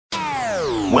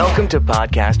Welcome to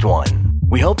Podcast One.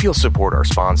 We hope you'll support our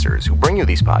sponsors who bring you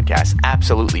these podcasts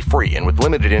absolutely free and with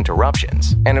limited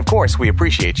interruptions. And of course, we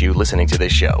appreciate you listening to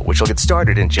this show, which will get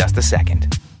started in just a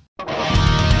second.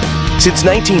 Since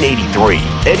 1983,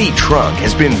 Eddie Trunk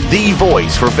has been the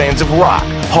voice for fans of rock,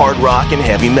 hard rock, and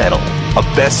heavy metal. A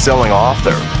best-selling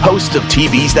author, host of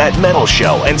TV's That Metal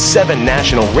Show and 7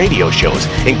 national radio shows,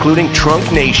 including Trunk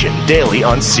Nation, daily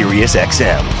on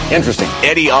SiriusXM. Interesting.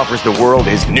 Eddie offers the world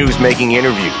his news-making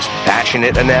interviews,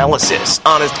 passionate analysis,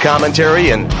 honest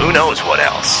commentary, and who knows what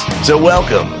else. So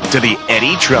welcome to the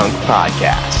Eddie Trunk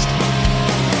Podcast.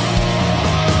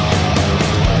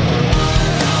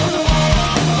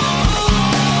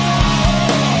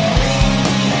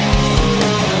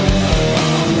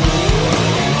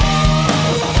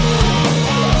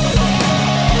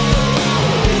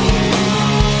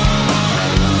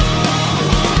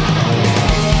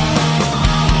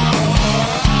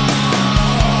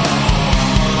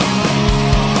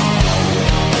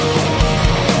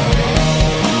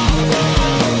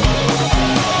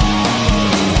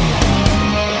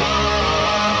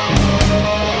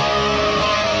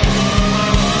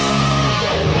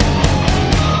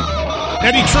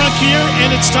 Eddie Trunk here,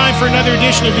 and it's time for another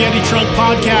edition of the Eddie Trunk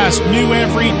Podcast. New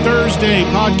every Thursday,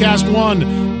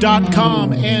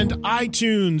 podcast1.com and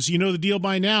iTunes. You know the deal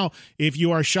by now. If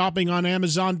you are shopping on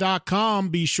Amazon.com,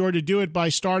 be sure to do it by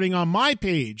starting on my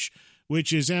page,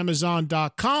 which is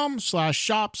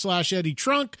Amazon.com/shop/Eddie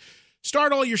Trunk.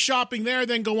 Start all your shopping there,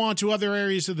 then go on to other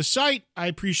areas of the site. I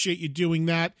appreciate you doing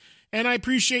that, and I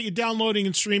appreciate you downloading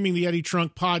and streaming the Eddie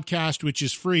Trunk Podcast, which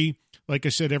is free. Like I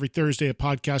said, every Thursday at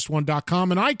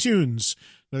podcast1.com and iTunes.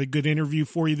 Another good interview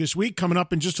for you this week. Coming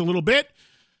up in just a little bit,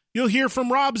 you'll hear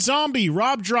from Rob Zombie.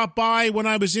 Rob dropped by when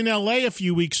I was in L.A. a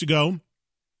few weeks ago.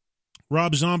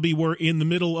 Rob Zombie were in the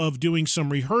middle of doing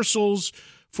some rehearsals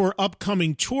for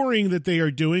upcoming touring that they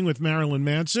are doing with Marilyn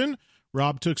Manson.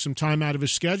 Rob took some time out of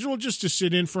his schedule just to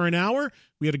sit in for an hour.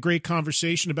 We had a great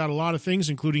conversation about a lot of things,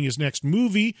 including his next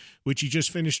movie, which he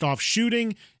just finished off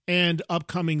shooting, and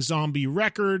upcoming zombie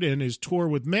record and his tour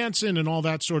with Manson and all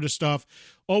that sort of stuff.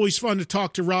 Always fun to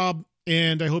talk to Rob,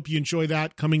 and I hope you enjoy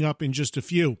that coming up in just a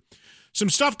few. Some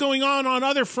stuff going on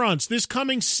other fronts. This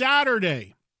coming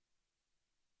Saturday,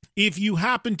 if you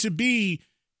happen to be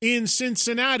in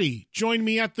Cincinnati, join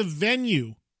me at the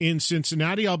Venue in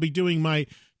Cincinnati. I'll be doing my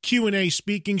Q&A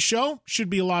speaking show. Should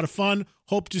be a lot of fun.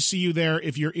 Hope to see you there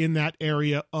if you're in that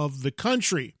area of the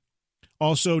country.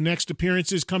 Also, next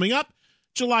appearances coming up.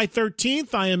 July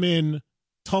 13th, I am in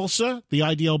Tulsa, the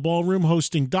Ideal Ballroom,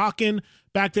 hosting Dokken.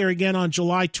 Back there again on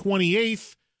July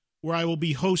 28th, where I will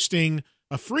be hosting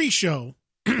a free show,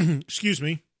 excuse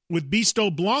me, with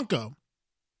Bisto Blanco.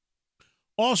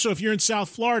 Also, if you're in South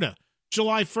Florida,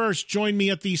 July 1st, join me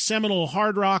at the Seminole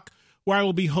Hard Rock, where I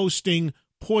will be hosting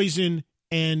Poison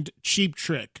and Cheap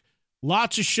Trick.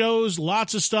 Lots of shows,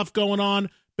 lots of stuff going on.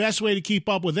 Best way to keep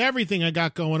up with everything I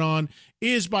got going on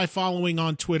is by following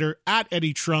on Twitter at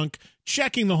Eddie Trunk,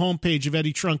 checking the homepage of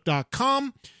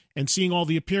eddietrunk.com, and seeing all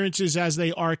the appearances as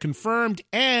they are confirmed.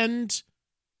 And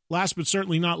last but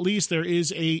certainly not least, there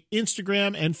is a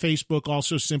Instagram and Facebook,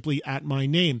 also simply at my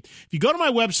name. If you go to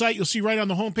my website, you'll see right on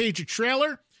the homepage a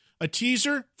trailer, a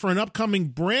teaser for an upcoming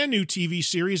brand new TV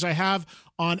series I have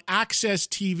on Access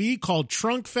TV called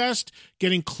Trunk Fest,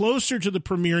 getting closer to the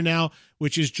premiere now,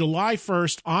 which is July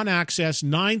 1st on Access,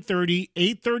 9:30,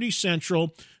 8:30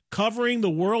 Central, covering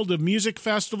the world of music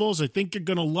festivals. I think you're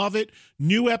going to love it.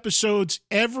 New episodes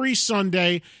every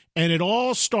Sunday, and it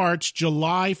all starts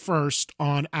July 1st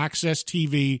on Access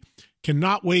TV.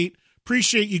 Cannot wait.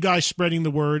 Appreciate you guys spreading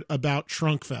the word about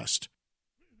Trunk Fest.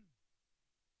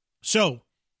 So,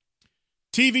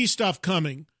 TV stuff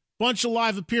coming. Bunch of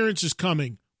live appearances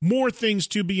coming. More things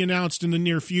to be announced in the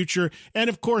near future. And,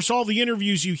 of course, all the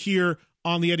interviews you hear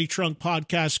on the Eddie Trunk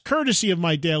Podcast, courtesy of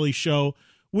my daily show,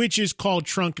 which is called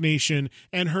Trunk Nation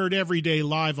and heard every day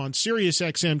live on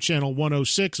SiriusXM Channel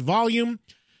 106 volume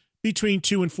between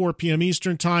 2 and 4 p.m.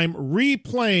 Eastern Time,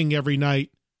 replaying every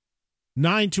night,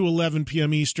 9 to 11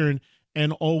 p.m. Eastern,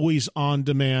 and always on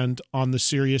demand on the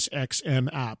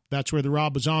SiriusXM app. That's where the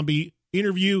Rob Zombie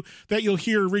interview that you'll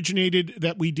hear originated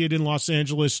that we did in Los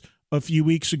Angeles a few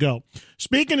weeks ago.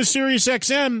 Speaking of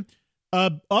SiriusXM,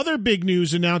 other big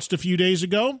news announced a few days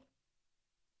ago,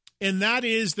 and that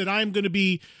is that I'm going to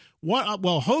be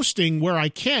hosting where I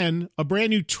can a brand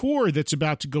new tour that's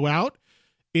about to go out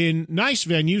in nice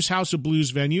venues, House of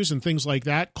Blues venues and things like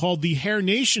that, called the Hair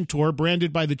Nation Tour,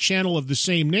 branded by the channel of the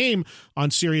same name on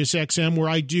SiriusXM, where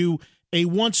I do a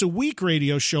once-a-week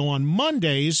radio show on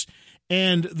Mondays.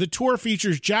 And the tour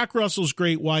features Jack Russell's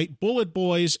Great White, Bullet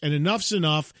Boys, and Enough's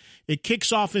Enough. It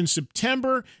kicks off in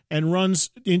September and runs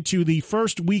into the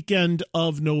first weekend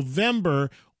of November.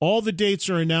 All the dates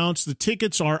are announced. The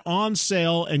tickets are on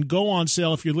sale and go on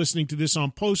sale if you're listening to this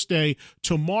on post day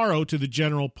tomorrow to the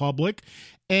general public.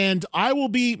 And I will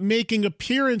be making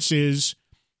appearances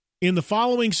in the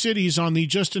following cities on the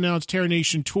just announced Hair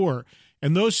Nation tour.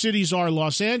 And those cities are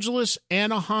Los Angeles,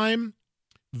 Anaheim,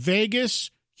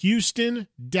 Vegas, Houston,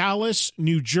 Dallas,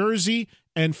 New Jersey,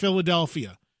 and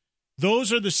Philadelphia.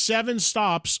 Those are the 7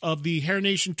 stops of the Hair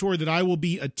Nation tour that I will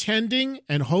be attending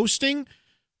and hosting.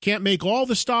 Can't make all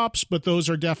the stops, but those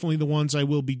are definitely the ones I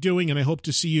will be doing, and I hope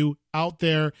to see you out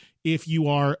there if you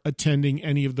are attending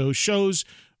any of those shows.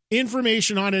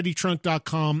 Information on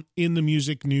eddietrunk.com in the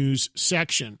music news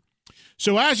section.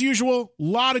 So as usual, a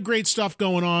lot of great stuff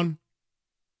going on.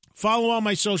 Follow on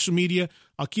my social media.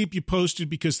 I'll keep you posted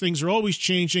because things are always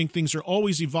changing. Things are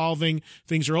always evolving.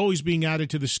 Things are always being added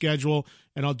to the schedule,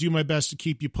 and I'll do my best to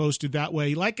keep you posted that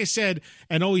way. Like I said,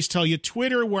 and always tell you,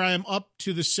 Twitter, where I am up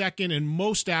to the second and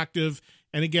most active,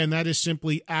 and again, that is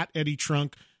simply at Eddie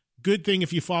Trunk. Good thing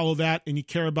if you follow that and you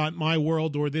care about my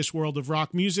world or this world of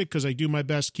rock music, because I do my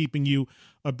best keeping you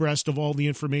abreast of all the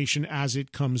information as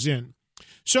it comes in.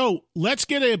 So let's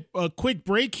get a quick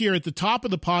break here at the top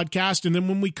of the podcast, and then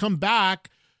when we come back,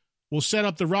 we'll set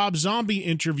up the Rob Zombie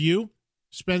interview,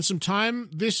 spend some time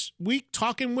this week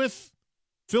talking with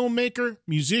filmmaker,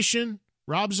 musician,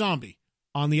 Rob Zombie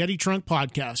on the Eddie Trunk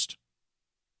Podcast.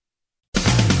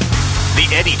 The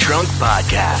Eddie Trunk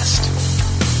Podcast.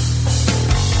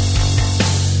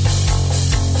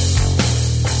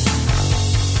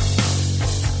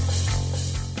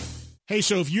 Hey,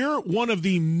 so if you're one of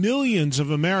the millions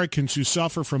of Americans who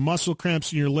suffer from muscle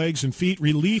cramps in your legs and feet,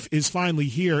 relief is finally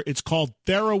here. It's called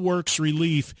TheraWorks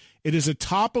Relief. It is a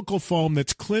topical foam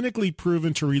that's clinically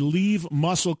proven to relieve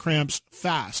muscle cramps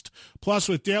fast. Plus,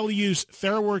 with daily use,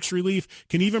 TheraWorks Relief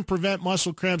can even prevent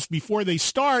muscle cramps before they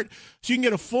start, so you can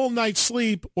get a full night's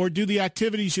sleep or do the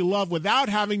activities you love without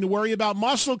having to worry about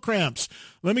muscle cramps.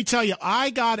 Let me tell you, I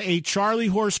got a Charlie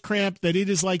horse cramp that it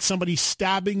is like somebody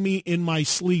stabbing me in my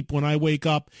sleep when I wake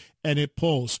up and it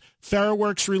pulls.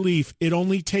 TheraWorks Relief, it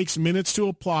only takes minutes to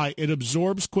apply. It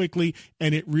absorbs quickly,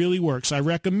 and it really works. I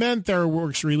recommend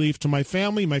TheraWorks Relief to my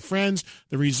family, my friends.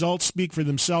 The results speak for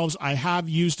themselves. I have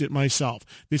used it myself.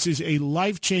 This is a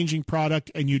life-changing product,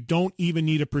 and you don't even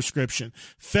need a prescription.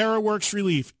 TheraWorks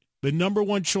Relief, the number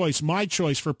one choice, my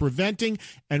choice for preventing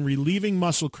and relieving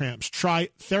muscle cramps. Try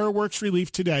TheraWorks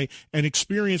Relief today and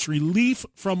experience relief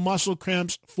from muscle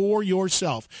cramps for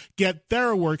yourself. Get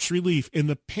TheraWorks Relief in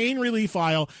the pain relief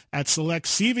aisle at select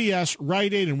CVS,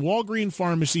 Rite Aid, and Walgreens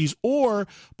pharmacies, or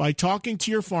by talking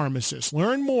to your pharmacist.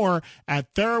 Learn more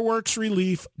at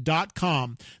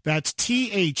TheraWorksRelief.com. That's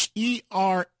TheraWorks,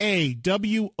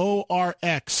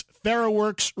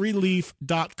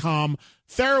 TheraWorksRelief.com.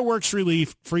 TheraWorks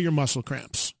Relief for your muscle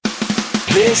cramps.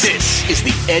 This is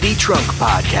the Eddie Trunk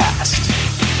Podcast.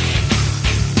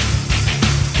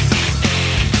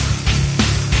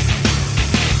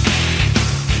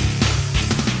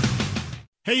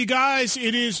 Hey, you guys,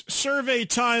 it is survey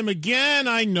time again.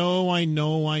 I know,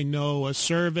 a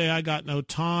survey. I got no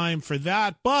time for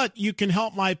that, but you can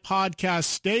help my podcast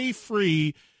stay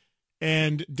free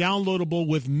and downloadable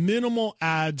with minimal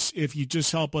ads if you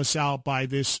just help us out by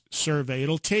this survey.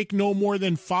 It'll take no more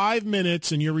than 5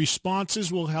 minutes, and your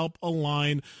responses will help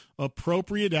align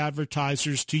appropriate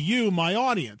advertisers to you, my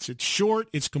audience. It's short.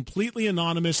 It's completely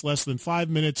anonymous, less than 5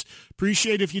 minutes.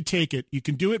 Appreciate if you take it. You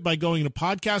can do it by going to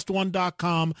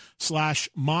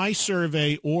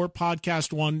podcastone.com/mysurvey or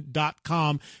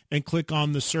podcastone.com and click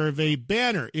on the survey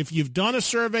banner. If you've done a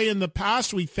survey in the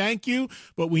past, we thank you,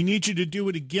 but we need you to do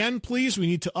it again, please. We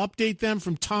need to update them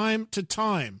from time to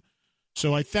time.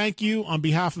 So I thank you on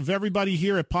behalf of everybody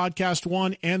here at Podcast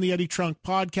One and the Eddie Trunk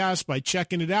Podcast by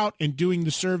checking it out and doing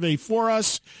the survey for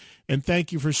us. And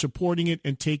thank you for supporting it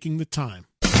and taking the time.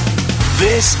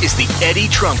 This is the Eddie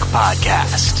Trunk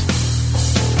Podcast.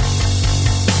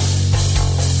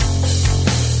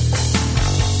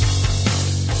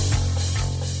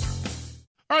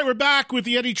 All right, we're back with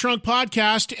the Eddie Trunk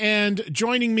Podcast, and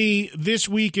joining me this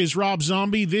week is Rob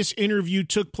Zombie. This interview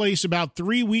took place about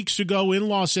 3 weeks ago in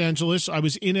Los Angeles. I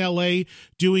was in L.A.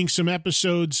 doing some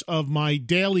episodes of my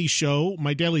daily show,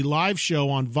 my daily live show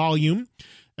on Volume.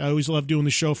 I always love doing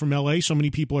the show from L.A. So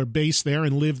many people are based there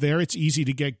and live there. It's easy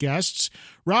to get guests.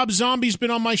 Rob Zombie's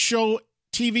been on my show,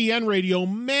 TV and radio,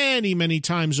 many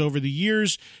times over the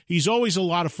years. He's always a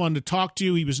lot of fun to talk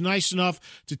to. He was nice enough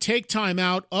to take time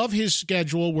out of his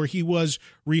schedule where he was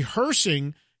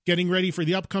rehearsing getting ready for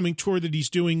the upcoming tour that he's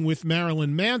doing with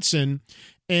Marilyn Manson.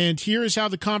 And here is how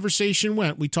the conversation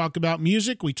went. We talk about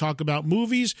music. We talk about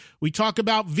movies. We talk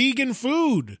about vegan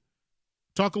food.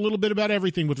 Talk a little bit about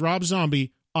everything with Rob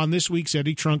Zombie on this week's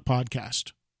Eddie Trunk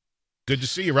Podcast. Good to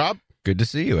see you, Rob. Good to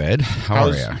see you, Ed. How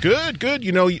are you? Good.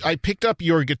 You know, I picked up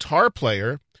your guitar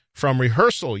player from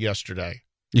rehearsal yesterday.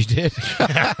 You did?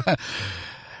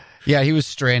 Yeah, he was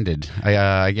stranded.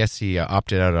 I guess he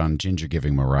opted out on Ginger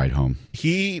giving him a ride home.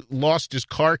 He lost his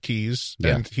car keys,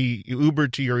 and he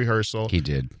Ubered to your rehearsal. He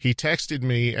did. He texted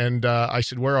me, and I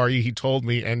said, "Where are you?" He told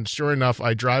me, and sure enough,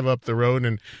 I drive up the road,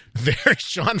 and there's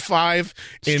John Five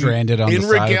stranded on in the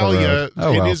side regalia, of the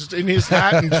road. in his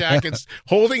hat and jackets,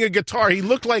 holding a guitar. It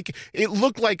looked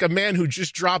like a man who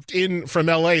just dropped in from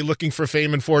L.A. looking for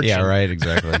fame and fortune. Yeah, right,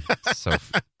 exactly.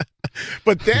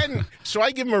 But then, so I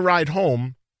give him a ride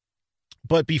home.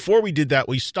 But before we did that,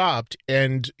 we stopped,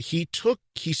 and he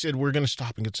said, "We're going to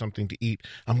stop and get something to eat.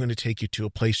 I'm going to take you to a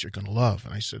place you're going to love."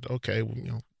 And I said, "Okay,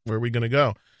 well, where are we going to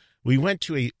go?" We went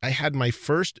to I had my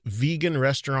first vegan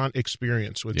restaurant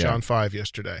experience with John Five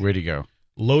yesterday. Where'd he go?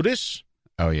 Lotus.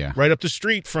 Oh, yeah. Right up the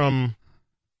street from...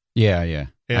 Yeah.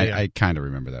 I kind of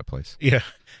remember that place. Yeah.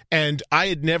 And I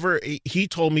had never... He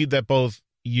told me that both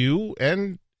you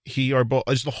and he are both...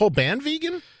 Is the whole band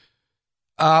vegan?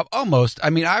 Almost. I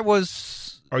mean, I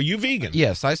was... Are you vegan?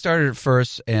 Yes, I started it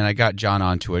first, and I got John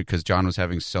onto it because John was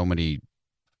having so many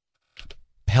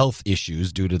health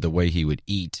issues due to the way he would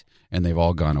eat, and they've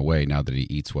all gone away now that he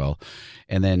eats well.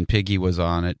 And then Piggy was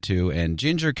on it, too, and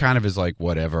Ginger kind of is like,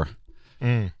 whatever.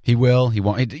 He will, he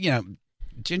won't.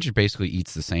 Ginger basically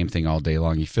eats the same thing all day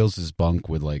long. He fills his bunk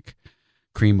with, like,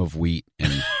 cream of wheat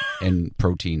and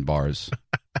protein bars.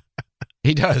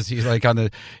 He does. He's like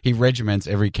he regiments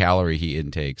every calorie he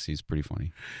intakes. He's pretty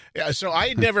funny. Yeah. So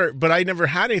I never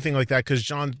had anything like that because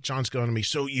John's going to me.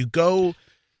 So you go,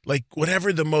 like,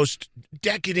 whatever the most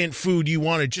decadent food you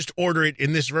wanted, just order it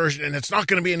in this version, and it's not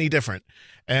going to be any different.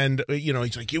 And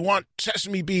he's like, you want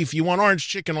sesame beef, you want orange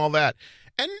chicken, all that,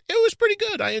 and it was pretty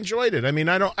good. I enjoyed it. I mean,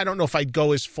 I don't know if I'd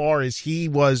go as far as he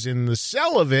was in the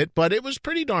sell of it, but it was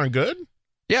pretty darn good.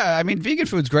 Yeah, I mean, vegan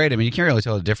food's great. I mean, you can't really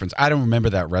tell the difference. I don't remember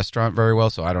that restaurant very well,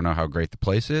 so I don't know how great the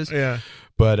place is. Yeah.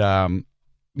 But,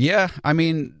 yeah, I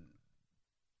mean,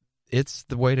 it's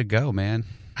the way to go, man.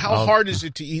 How hard is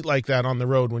it to eat like that on the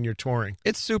road when you're touring?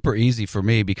 It's super easy for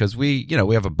me because we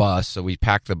have a bus, so we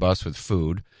pack the bus with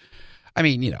food. I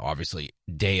mean, obviously,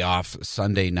 day off,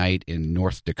 Sunday night in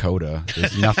North Dakota,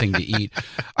 there's nothing to eat.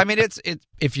 I mean, it's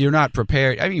if you're not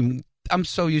prepared. I mean, I'm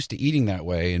so used to eating that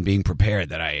way and being prepared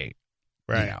that I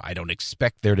don't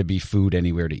expect there to be food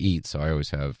anywhere to eat, so I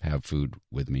always have food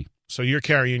with me. So you're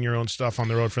carrying your own stuff on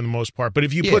the road for the most part. But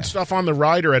if you put stuff on the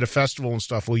ride or at a festival and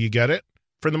stuff, will you get it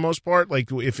for the most part?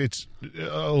 Like if it's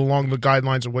along the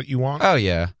guidelines of what you want? Oh,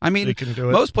 yeah. I mean, they can do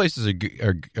it. Most places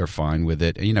are fine with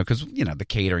it, because, the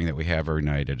catering that we have every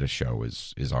night at a show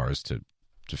is ours to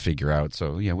figure out.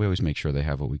 So, yeah, we always make sure they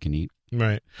have what we can eat.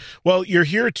 Right. Well, you're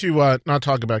here to not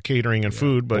talk about catering and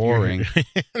food, but boring.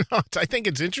 I think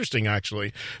it's interesting,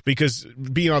 actually, because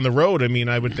being on the road, I mean,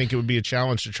 I would think it would be a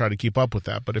challenge to try to keep up with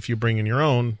that. But if you're bringing your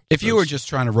own... If you were just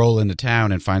trying to roll into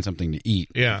town and find something to eat,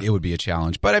 it would be a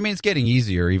challenge. But, I mean, it's getting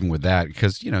easier even with that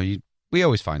because, we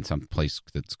always find some place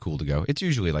that's cool to go. It's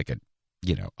usually like a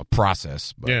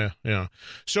process. But. Yeah.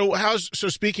 So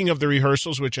speaking of the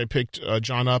rehearsals, which I picked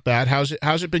John up at, how's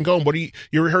it been going?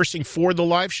 You're rehearsing for the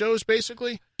live shows,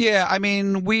 basically? Yeah, I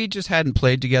mean, we just hadn't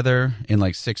played together in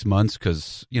like 6 months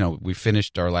because, we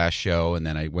finished our last show and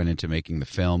then I went into making the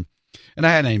film. And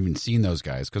I hadn't even seen those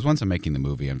guys because once I'm making the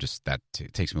movie, that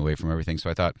takes me away from everything.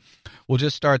 So I thought, we'll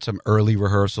just start some early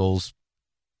rehearsals.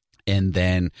 And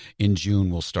then in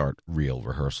June, we'll start real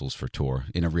rehearsals for tour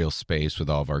in a real space with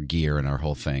all of our gear and our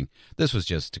whole thing. This was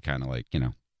just to kind of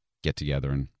get together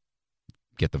and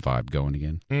get the vibe going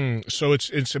again. So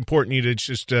it's important you to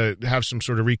just have some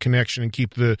sort of reconnection and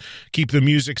keep the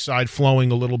music side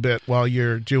flowing a little bit while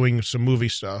you're doing some movie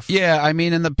stuff. Yeah, I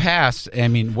mean,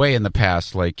 way in the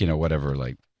past, like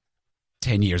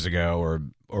 10 years ago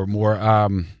or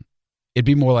more, it'd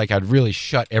be more like I'd really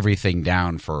shut everything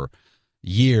down for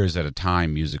years at a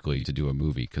time musically to do a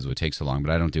movie because it would take so long,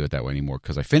 but I don't do it that way anymore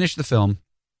because I finished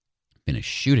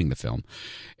shooting the film,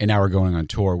 and now we're going on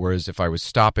tour, whereas if I was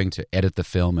stopping to edit the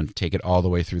film and take it all the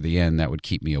way through the end, that would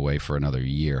keep me away for another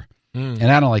year.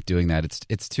 And I don't like doing that.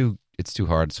 It's too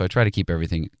hard, so I try to keep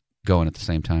everything going at the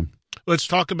same time. Let's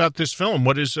talk about this film.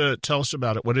 What is tell us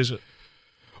about it. What is it?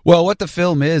 Well, what the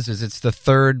film is it's the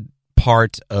third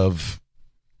part of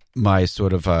my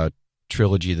sort of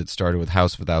trilogy that started with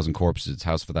House of a Thousand Corpses. It's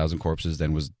House of a Thousand Corpses,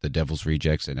 then was The Devil's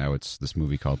Rejects, and now it's this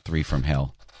movie called Three from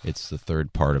Hell. It's the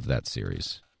third part of that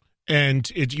series.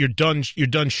 And you're done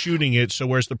shooting it, so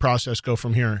where's the process go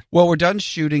from here? Well, we're done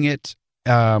shooting it.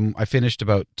 I finished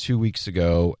about 2 weeks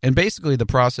ago, and basically the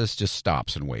process just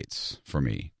stops and waits for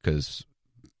me, because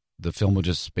the film will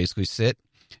just basically sit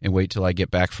and wait till I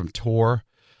get back from tour,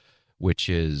 which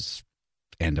is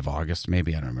end of August,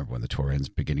 maybe. I don't remember when the tour ends,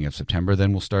 beginning of September.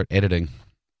 Then we'll start editing,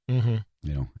 and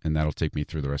that'll take me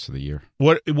through the rest of the year.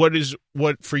 What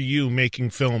for you making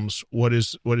films? What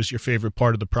is your favorite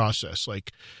part of the process?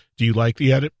 Like, do you like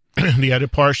the edit,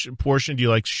 portion? Do you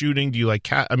like shooting? Do you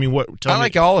like I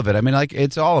like all of it. I mean, like,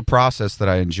 it's all a process that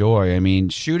I enjoy. I mean,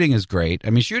 shooting is great. I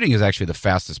mean, shooting is actually the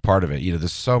fastest part of it.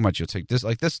 There's so much you'll take.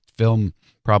 This film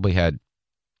probably had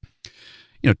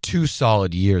 2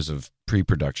 solid years of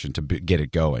pre-production to get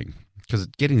it going, because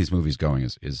getting these movies going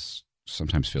is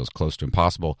sometimes feels close to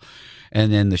impossible,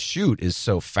 and then the shoot is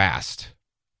so fast,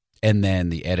 and then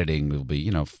the editing will be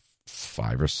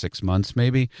 5 or 6 months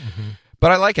maybe.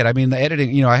 But I like it. I mean, the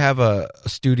editing, I have a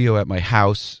studio at my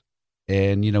house,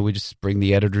 and we just bring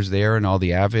the editors there and all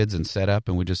the avids and set up,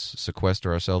 and we just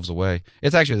sequester ourselves away.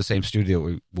 It's actually the same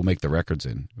studio we'll make the records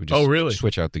in. We just really?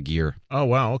 Switch out the gear. Oh,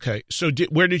 wow. Okay. So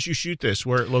where did you shoot this?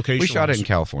 Where location? We shot it in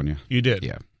California. You did?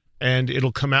 Yeah. And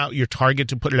it'll come out, your target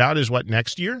to put it out is what,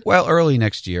 next year? Well, early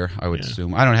next year, I would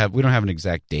assume. We don't have an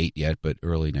exact date yet, but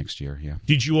early next year, yeah.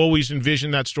 Did you always envision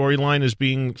that storyline as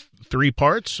being 3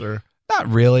 parts, or? Not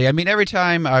really. I mean, every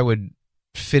time I would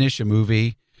finish a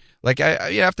movie, like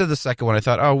after the second one, I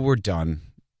thought, oh, we're done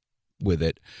with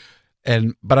it.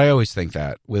 But I always think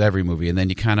that with every movie, and then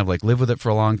you kind of like live with it for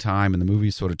a long time, and the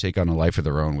movies sort of take on a life of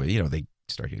their own. They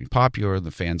start getting popular,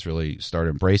 the fans really start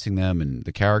embracing them and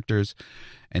the characters,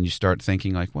 and you start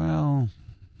thinking like, well,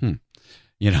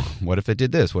 what if it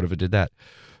did this? What if it did that?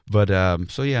 But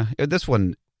so yeah, this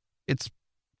one, it's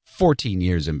 14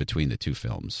 years in between the 2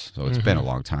 films, so it's been a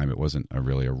long time. It wasn't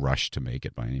really a rush to make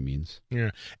it by any means. Yeah,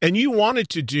 and you wanted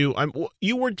to do,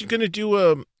 you were going to do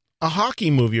a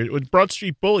hockey movie with Broad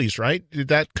Street Bullies, right? Did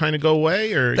that kind of go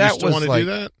away, or you still want to do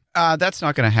that? That's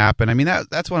not going to happen. I mean,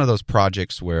 that's one of those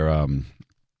projects where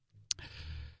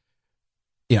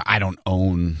I don't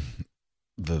own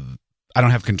I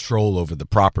don't have control over the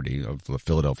property of the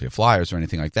Philadelphia Flyers or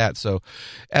anything like that. So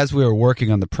as we were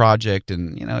working on the project,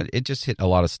 and it just hit a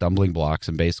lot of stumbling blocks,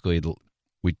 and basically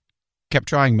we kept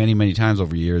trying many, many times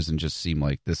over years, and just seemed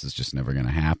like this is just never going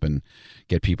to happen,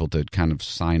 get people to kind of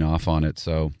sign off on it.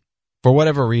 So for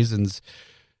whatever reasons,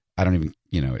 I don't even,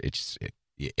 it's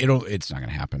not going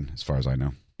to happen as far as I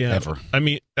know. Yeah. Ever. I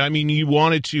mean, you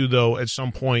wanted to, though, at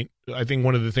some point. I think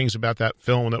one of the things about that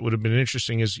film that would have been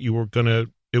interesting is it would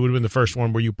have been the first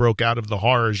one where you broke out of the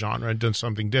horror genre and done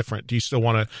something different. Do you still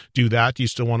want to do that? Do you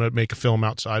still want to make a film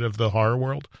outside of the horror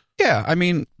world? Yeah. I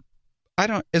mean,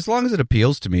 as long as it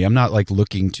appeals to me, I'm not like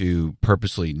looking to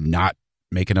purposely not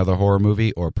make another horror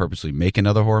movie or purposely make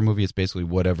another horror movie. It's basically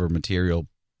whatever material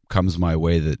comes my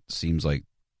way that seems like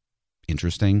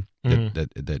interesting,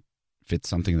 that fits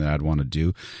something that I'd want to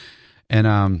do.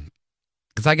 And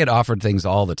because I get offered things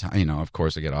all the time, of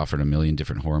course I get offered a million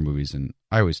different horror movies, and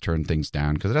I always turn things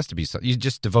down because it has to be you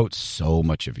just devote so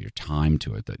much of your time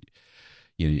to it that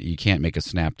you can't make a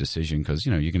snap decision, because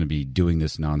you're going to be doing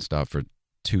this nonstop for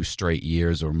 2 straight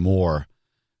years or more.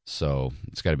 So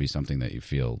it's got to be something that you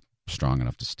feel strong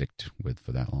enough to stick with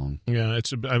for that long. Yeah,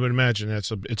 I would imagine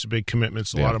it's a big commitment.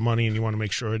 It's a lot of money, and you want to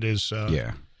make sure it is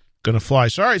going to fly.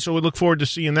 So, all right, so we look forward to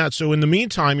seeing that. So in the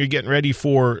meantime, you're getting ready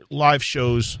for live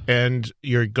shows, and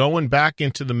you're going back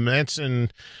into the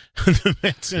Manson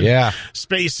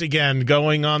space again,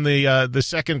 going on the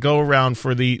second go-around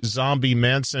for the Zombie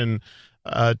Manson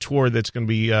tour that's going to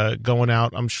be going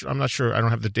out. I'm not sure. I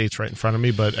don't have the dates right in front of me,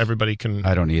 but everybody can.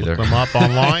 I don't either. Look them up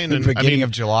online. And beginning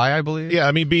of July, I believe. Yeah,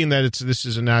 I mean, being that this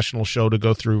is a national show, to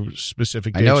go through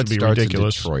specific dates I know would be starts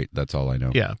ridiculous. in Detroit. That's all I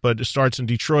know. Yeah, but it starts in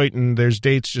Detroit, and there's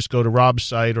dates. Just go to Rob's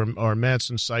site or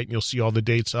Manson's site, and you'll see all the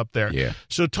dates up there. Yeah.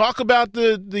 So talk about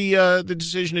the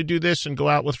decision to do this and go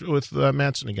out with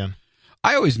Manson again.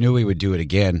 I always knew we would do it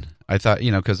again. I thought,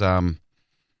 because the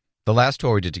last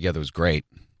tour we did together was great.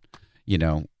 We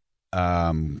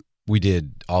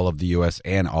did all of the U.S.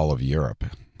 and all of Europe,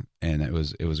 and it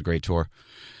was a great tour.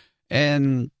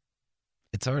 And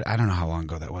it's already, I don't know how long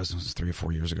ago that was. It was 3 or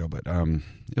 4 years ago, but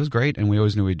it was great, and we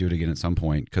always knew we'd do it again at some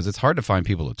point, because it's hard to find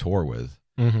people to tour with.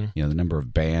 The number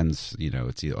of bands,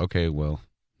 it's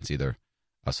either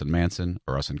us and Manson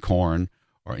or us and Korn,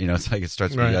 or it's like it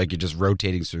starts to be like you're just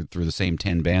rotating through the same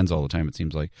 10 bands all the time, it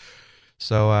seems like.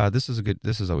 So this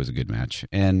is always a good match.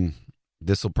 And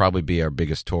this will probably be our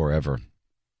biggest tour ever.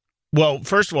 Well,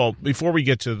 first of all, before we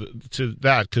get to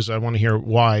that, because I want to hear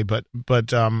why, but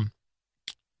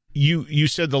you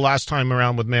said the last time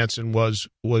around with Manson was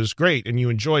great and you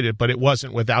enjoyed it, but it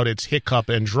wasn't without its hiccup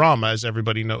and drama, as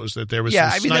everybody knows, that there was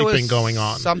some sniping going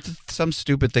on. Some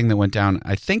stupid thing that went down.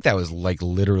 I think that was like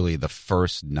literally the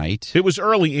first night. It was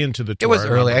early into the tour. It was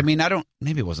early. I mean,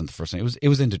 maybe it wasn't the first night. It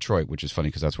was in Detroit, which is funny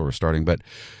because that's where we're starting. But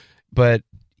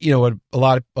you know, a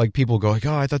lot of like people go like,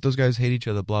 oh, I thought those guys hate each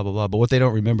other, blah, blah, blah. But what they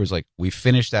don't remember is like we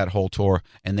finished that whole tour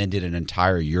and then did an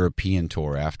entire European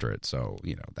tour after it. So,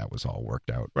 you know, that was all worked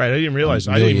out. Right. I didn't realize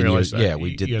that. Yeah,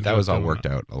 we did. That was all worked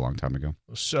out a long time ago.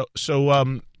 So,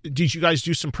 did you guys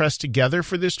do some press together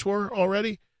for this tour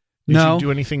already? Did No. you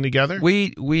do anything together? We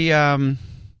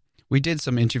did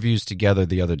some interviews together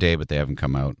the other day, but they haven't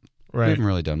come out. Right. We haven't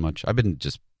really done much. I've been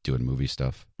just doing movie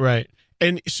stuff. Right.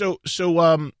 And so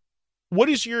what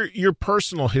is your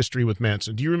personal history with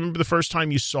Manson? Do you remember the first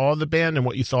time you saw the band and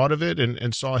what you thought of it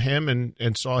and saw him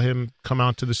and saw him come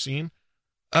out to the scene?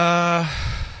 The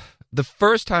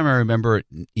first time I remember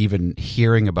even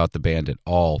hearing about the band at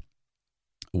all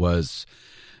was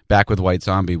back with White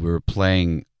Zombie. We were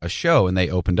playing a show and they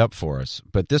opened up for us.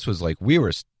 But this was like we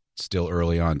were still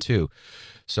early on too.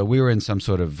 So we were in some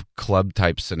sort of club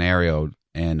type scenario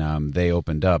and they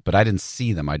opened up, but I didn't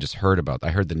see them. I just heard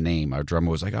I heard the name. Our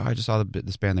drummer was like, oh, I just saw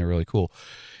this band. They're really cool.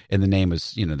 And the name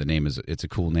is, it's a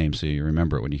cool name. So you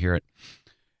remember it when you hear it.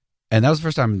 And that was the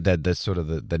first time that this sort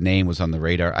of the name was on the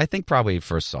radar. I think probably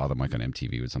first saw them like on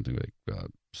MTV with something like,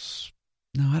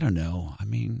 no, I don't know. I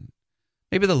mean,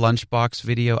 maybe the Lunchbox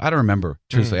video. I don't remember.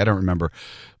 Truthfully, I don't remember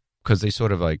because they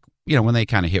sort of like, you know, when they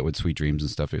kind of hit with Sweet Dreams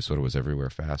and stuff, it sort of was everywhere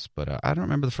fast. But I don't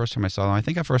remember the first time I saw them. I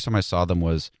think the first time I saw them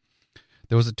was,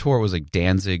 there was a tour. It was like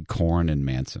Danzig, Korn, and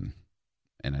Manson.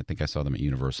 And I think I saw them at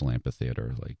Universal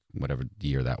Amphitheater, like whatever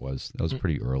year that was. That was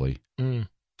pretty early. Mm.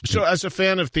 So as a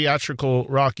fan of theatrical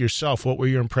rock yourself, what were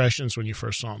your impressions when you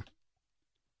first saw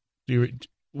them?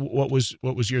 What were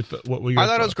your I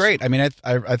thought thoughts? it was great. I mean,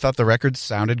 I thought the records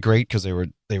sounded great because they were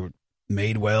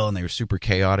made well and they were super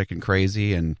chaotic and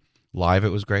crazy, and live it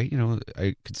was great. You know,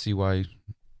 I could see why.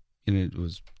 You know, it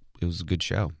was a good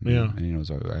show. Yeah, and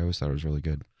I always thought it was really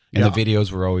good. And the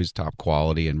videos were always top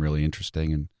quality and really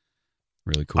interesting and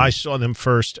really cool. I saw them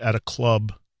first at a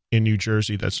club in New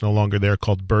Jersey that's no longer there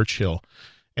called Birch Hill,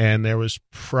 and there was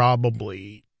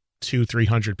probably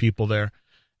 200-300 people there.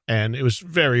 And it was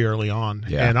very early on.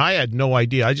 Yeah. And I had no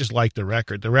idea. I just liked the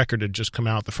record. The record had just come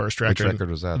out, the first record. Which record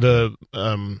was that? The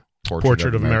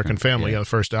Portrait of American Family, yeah. The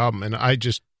first album. And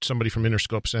somebody from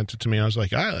Interscope sent it to me. I was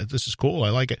like, this is cool. I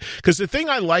like it. Because the thing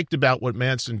I liked about what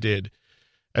Manson did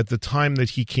at the time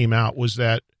that he came out was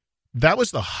that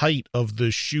was the height of the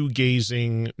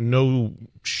shoegazing, no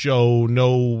show,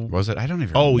 no. Was it? I don't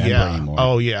even remember anymore.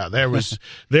 Oh yeah. There was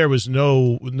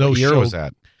no what year show. Was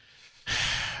that?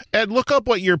 Ed, look up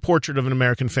what year Portrait of an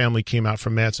American Family came out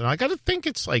from Manson. I got to think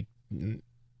it's like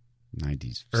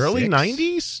 90s, early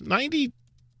 90s, 90.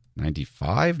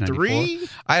 95, 94? 3?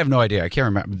 I have no idea. I can't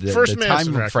remember. The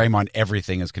time frame on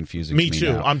everything is confusing me to me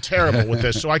too. now. I'm terrible with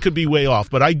this, so I could be way off.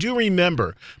 But I do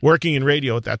remember working in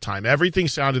radio at that time. Everything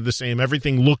sounded the same.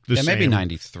 Everything looked the same. Maybe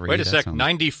 93. Wait a sec,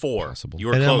 94. Possible. You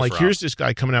were and close, then like, Rob. here's this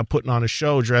guy coming out, putting on a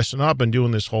show, dressing up, and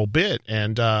doing this whole bit.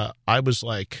 And I was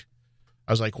like,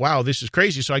 wow, this is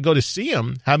crazy. So I go to see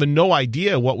him, having no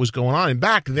idea what was going on. And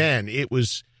back then, it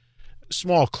was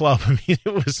small club. I mean,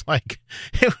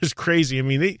 it was crazy. I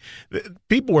mean,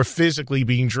 people were physically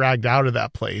being dragged out of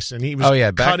that place, and he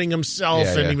was cutting himself,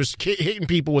 and he was hitting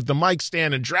people with the mic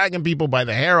stand and dragging people by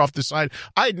the hair off the side.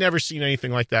 I had never seen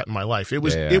anything like that in my life.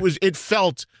 It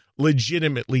felt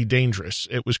legitimately dangerous.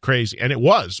 It was crazy, and it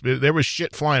was. There was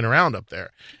shit flying around up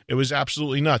there. It was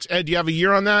absolutely nuts. Ed, do you have a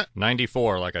year on that?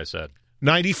 94, like I said.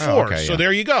 94. Oh, okay, so yeah.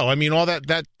 there you go. I mean, all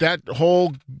that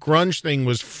whole grunge thing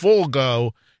was full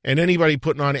go. And anybody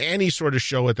putting on any sort of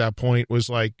show at that point was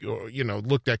like,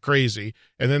 looked at crazy.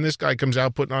 And then this guy comes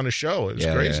out putting on a show. It was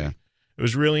crazy. Yeah. It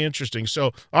was really interesting.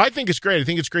 So I think it's great. I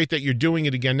think it's great that you're doing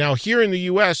it again. Now, here in the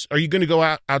U.S., are you going to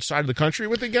go outside of the country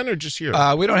with it again or just here?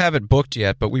 We don't have it booked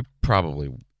yet, but we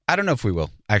probably, I don't know if we will.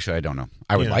 Actually, I don't know.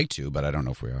 I would like to, but I don't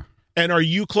know if we are. And are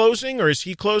you closing or is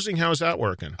he closing? How's that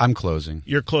working? I'm closing.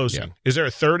 You're closing. Yeah. Is there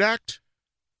a third act?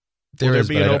 There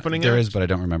is an opening There act? is, but I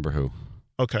don't remember who.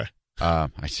 Okay. I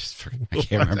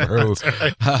can't remember who.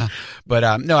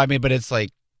 But no, I mean, but it's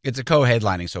like, it's a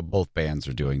co-headlining, so both bands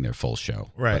are doing their full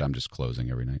show. Right. But I'm just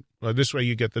closing every night. Well, this way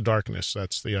you get the darkness.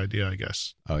 That's the idea, I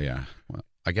guess. Oh, yeah. Well,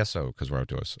 I guess so, because we're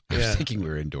outdoors. I Yeah. was thinking we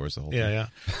were indoors the whole time. Yeah.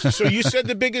 So you said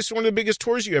one of the biggest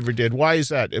tours you ever did. Why is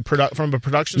that? From a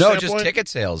production No, standpoint? just ticket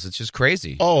sales. It's just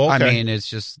crazy. Oh, okay. I mean, it's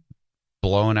just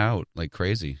blowing out like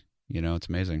crazy. It's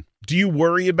amazing. Do you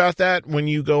worry about that when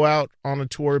you go out on a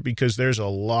tour? Because there's a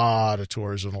lot of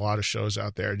tours and a lot of shows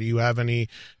out there. Do you have any?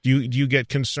 Do you get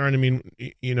concerned? I mean,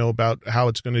 about how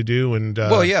it's going to do. And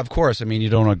Well, yeah, of course. I mean, you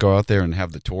don't want to go out there and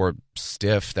have the tour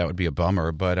stiff. That would be a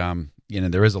bummer. But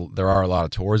there are a lot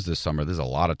of tours this summer. There's a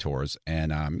lot of tours,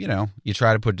 and you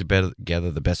try to put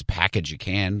together the best package you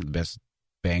can, the best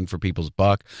bang for people's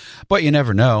buck. But you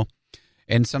never know,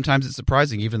 and sometimes it's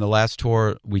surprising. Even the last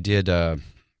tour we did.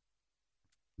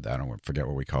 I forget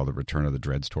what we called the Return of the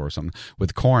Dreads tour or something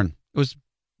with Korn. We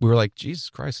were like,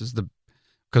 Jesus Christ, this is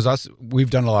because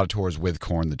we've done a lot of tours with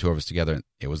Korn, the two of us together.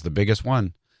 It was the biggest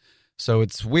one. So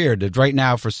it's weird right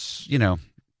now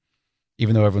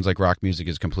even though everyone's like rock music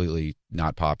is completely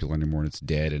not popular anymore and it's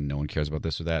dead and no one cares about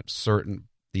this or that.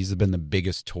 These have been the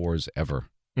biggest tours ever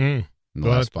in the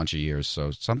last bunch of years.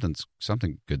 So something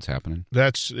good's happening.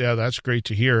 That's great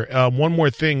to hear. One more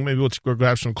thing, maybe let's go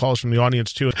have some calls from the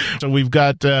audience too. So we've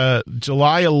got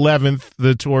July 11th.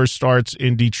 The tour starts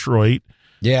in Detroit.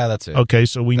 Yeah, that's it. Okay,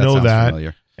 so we That know sounds that.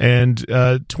 familiar.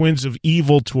 And Twins of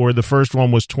Evil tour. The first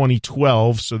one was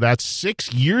 2012, so that's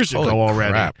 6 years Holy ago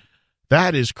already. crap.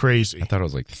 That is crazy. I thought it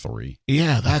was like 3.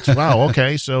 Yeah, that's wow.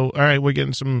 Okay, so all right, we're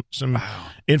getting some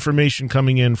information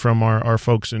coming in from our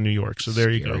folks in New York. So there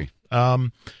Scary. you go.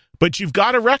 But you've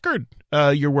got a record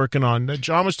you're working on.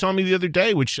 John was telling me the other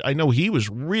day, which I know he was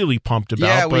really pumped about.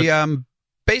 Yeah, but we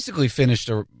basically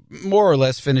more or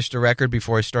less finished a record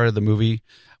before I started the movie.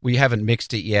 We haven't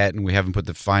mixed it yet, and we haven't put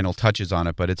the final touches on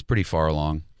it, but it's pretty far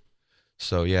along.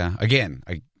 So yeah, again,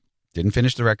 I didn't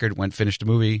finish the record, finished the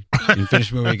movie, didn't finish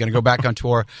the movie, going to go back on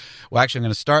tour. Well, actually, I'm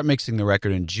going to start mixing the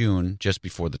record in June, just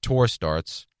before the tour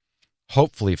starts.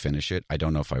 Hopefully finish it. I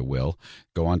don't know if I will.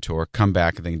 Go on tour, come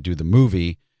back, and then do the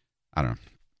movie. I don't know.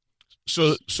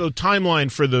 So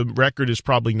timeline for the record is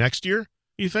probably next year,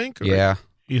 you think? Or Yeah.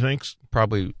 You think?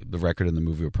 Probably the record and the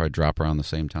movie will probably drop around the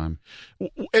same time.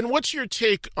 And what's your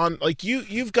take on, like,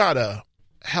 you've got a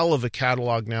hell of a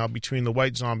catalog now between the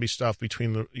White Zombie stuff,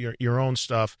 between your own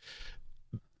stuff.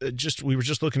 We were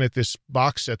just looking at this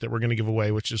box set that we're going to give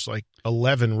away, which is like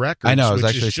 11 records. I know. I was which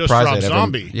actually is just surprised. Rob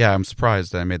Zombie. Yeah, I'm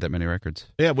surprised that I made that many records.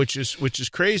 Yeah, which is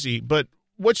crazy. But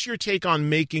what's your take on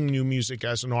making new music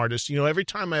as an artist? Every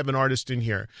time I have an artist in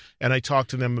here and I talk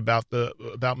to them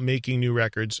about making new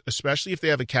records, especially if they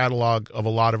have a catalog of a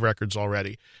lot of records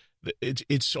already,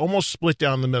 it's almost split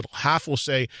down the middle. Half will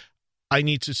say, I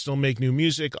need to still make new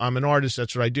music. I'm an artist.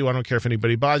 That's what I do. I don't care if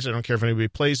anybody buys it. I don't care if anybody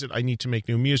plays it. I need to make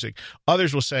new music.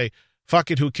 Others will say,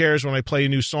 fuck it, who cares? When I play a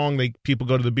new song, people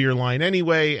go to the beer line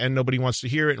anyway, and nobody wants to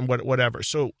hear it and whatever.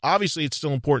 So obviously it's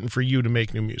still important for you to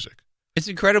make new music. It's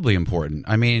incredibly important.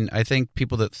 I mean, I think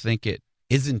people that think it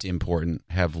isn't important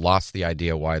have lost the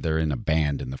idea why they're in a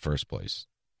band in the first place.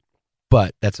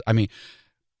 But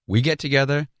we get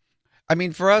together. I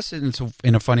mean, for us,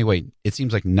 in a funny way, it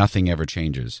seems like nothing ever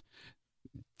changes.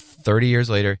 30 years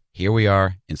later, here we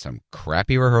are in some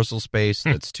crappy rehearsal space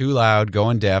that's too loud,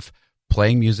 going deaf,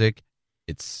 playing music.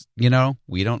 It's, we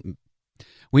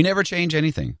never change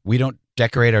anything. We don't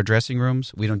decorate our dressing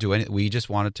rooms. We don't do anything. We just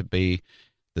want it to be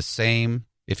the same.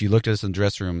 If you looked at us in the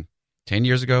dressing room 10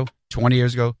 years ago, 20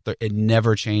 years ago, it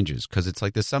never changes because it's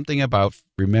like there's something about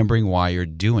remembering why you're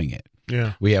doing it.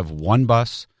 Yeah. We have one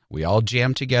bus. We all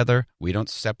jam together. We don't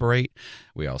separate.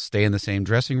 We all stay in the same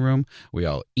dressing room. We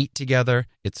all eat together.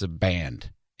 It's a band,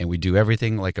 and we do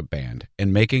everything like a band.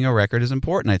 And making a record is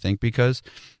important, I think, because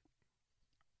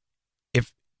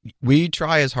if we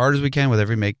try as hard as we can with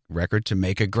every record to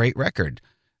make a great record,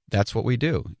 that's what we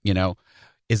do.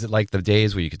 Is it like the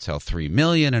days where you could sell 3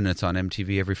 million and it's on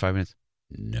MTV every 5 minutes?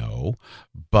 No,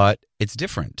 but it's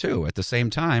different too. At the same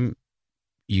time,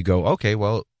 you go, okay,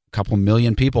 well, a couple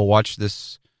million people watch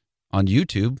this on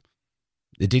YouTube.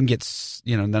 It didn't get,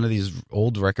 none of these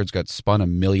old records got spun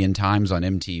 1 million times on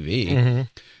MTV. Mm-hmm.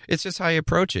 It's just how you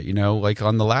approach it. Like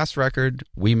on the last record,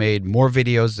 we made more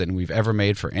videos than we've ever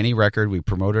made for any record. We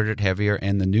promoted it heavier,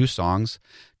 and the new songs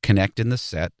connect in the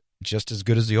set just as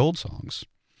good as the old songs.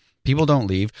 People don't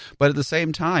leave, but at the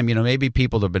same time, maybe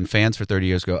people that have been fans for 30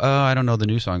 years go, oh, I don't know the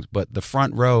new songs, but the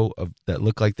front row that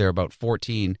look like they're about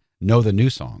 14 know the new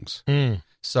songs. Mm.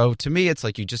 So to me, it's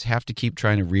like you just have to keep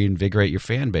trying to reinvigorate your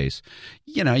fan base.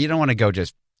 You don't want to go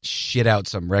just shit out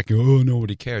some record. Oh,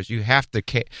 nobody cares. You have to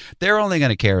care. They're only going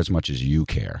to care as much as you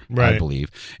care, right. I believe.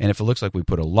 And if it looks like we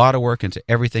put a lot of work into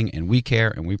everything and we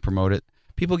care and we promote it,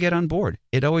 people get on board.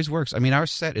 It always works. I mean, our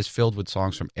set is filled with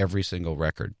songs from every single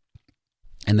record.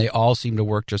 and they all seem to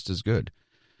work just as good.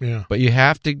 Yeah. But you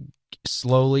have to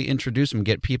slowly introduce them,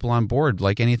 get people on board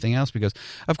like anything else, because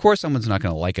of course someone's not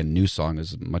going to like a new song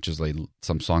as much as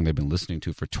some song they've been listening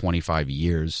to for 25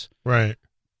 years. Right.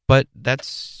 But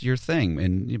that's your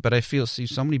thing. But I see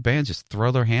so many bands just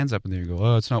throw their hands up and they go,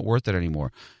 oh, it's not worth it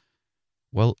anymore.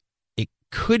 Well, it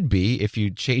could be if you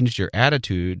changed your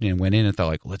attitude and went in and thought,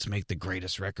 like, let's make the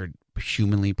greatest record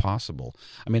humanly possible.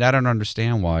 I mean, I don't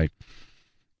understand why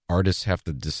artists have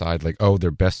to decide, like, oh,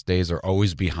 their best days are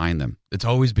always behind them. It's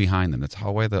always behind them. That's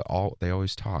how they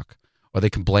always talk. Or they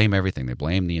can blame everything. They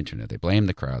blame the internet. They blame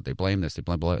the crowd. They blame this. They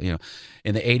blame,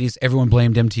 in the 80s, everyone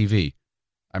blamed MTV.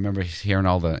 I remember hearing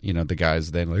all the, the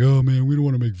guys then like, oh, man, we don't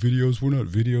want to make videos. We're not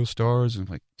video stars. And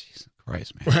I'm like, Jesus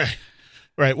Christ, man. Right.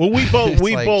 Right. Well, we both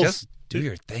just do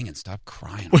your thing and stop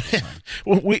crying all the time.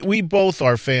 Well, we both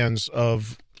are fans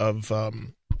of old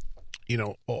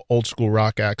school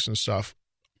rock acts and stuff.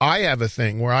 I have a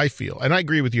thing where I feel, and I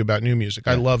agree with you about new music.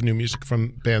 I love new music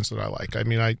from bands that I like. I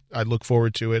mean, I look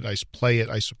forward to it. I play it.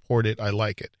 I support it. I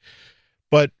like it.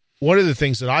 But one of the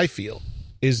things that I feel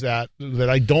is that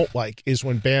I don't like is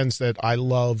when bands that I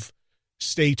love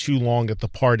stay too long at the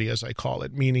party, as I call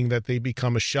it, meaning that they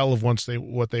become a shell of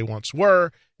what they once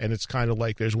were, and it's kind of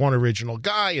like there's one original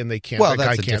guy and they can't. Well, that that's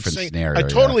guy a can't different sing. scenario. A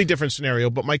totally different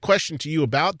scenario. But my question to you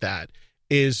about that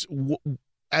is,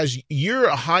 as you're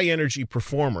a high energy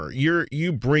performer,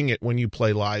 you bring it when you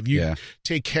play live. You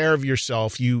take care of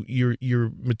yourself.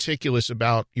 You're meticulous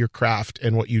about your craft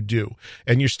and what you do,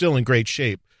 and you're still in great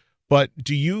shape. But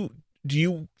do you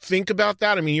think about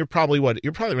that? I mean, you're probably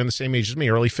around the same age as me,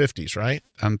 early 50s, right?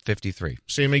 I'm 53.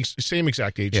 Same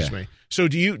exact age as me. So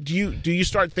do you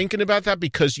start thinking about that,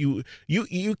 because you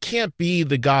can't be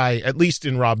the guy, at least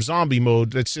in Rob Zombie mode,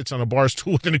 that sits on a bar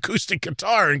stool with an acoustic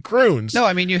guitar and croons? No,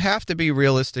 I mean, you have to be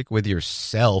realistic with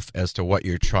yourself as to what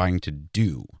you're trying to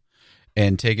do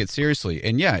and take it seriously.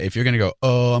 And yeah, if you're going to go,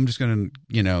 oh, I'm just going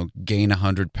to, gain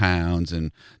 100 pounds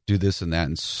and do this and that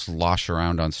and slosh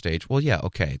around on stage. Well, yeah,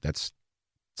 okay, that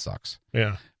sucks.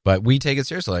 Yeah. But we take it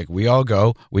seriously. Like, we all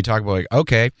go, we talk about, like,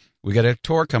 okay, we got a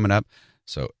tour coming up.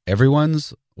 So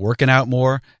everyone's working out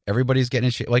more. Everybody's getting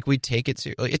in shape. Like, we take it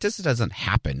seriously. It just doesn't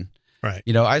happen. Right.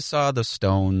 I saw the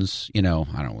Stones, I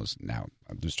don't know, it was now,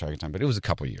 I'm just trying time, but it was a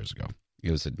couple of years ago.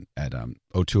 It was at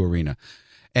O2 Arena.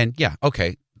 And yeah,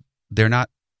 okay, they're not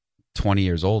 20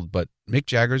 years old, but Mick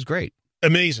Jagger's great.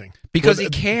 Amazing. Because he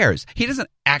cares. He isn't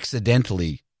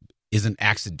accidentally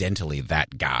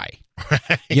that guy.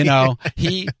 Right.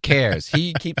 He cares.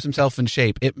 He keeps himself in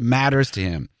shape. It matters to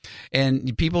him.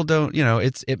 And people don't,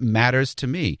 it matters to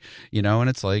me, and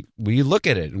it's like, we look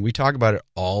at it and we talk about it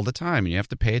all the time, and you have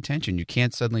to pay attention. You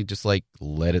can't suddenly just like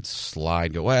let it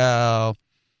slide, go, well,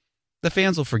 the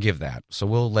fans will forgive that, so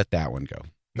we'll let that one go.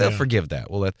 They'll forgive that.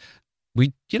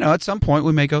 At some point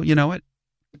we may go, you know what?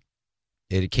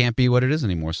 It can't be what it is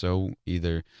anymore. So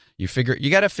either you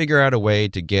got to figure out a way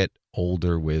to get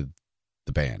older with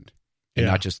the band and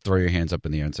not just throw your hands up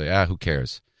in the air and say, who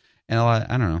cares? And I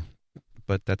don't know,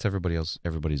 but that's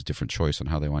everybody's different choice on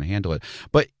how they want to handle it.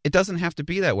 But it doesn't have to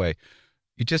be that way.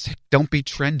 You just don't be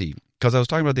trendy. Because I was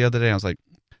talking about the other day, I was like,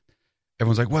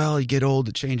 everyone's like, well, you get old,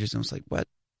 it changes. And I was like, what?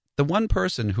 The one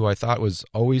person who I thought was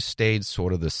always stayed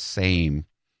sort of the same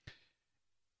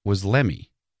was Lemmy.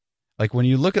 Like, when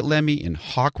you look at Lemmy in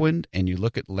Hawkwind and you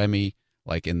look at Lemmy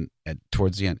like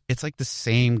towards the end, it's like the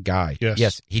same guy.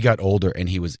 Yes, he got older and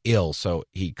he was ill, so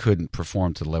he couldn't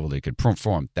perform to the level that he could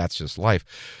perform. That's just life.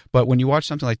 But when you watch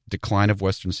something like Decline of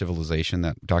Western Civilization,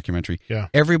 that documentary,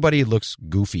 everybody looks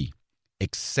goofy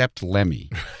except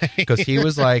Lemmy, because he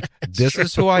was like, this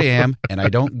is who I am and I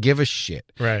don't give a shit.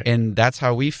 Right. And that's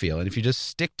how we feel. And if you just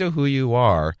stick to who you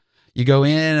are, you go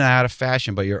in and out of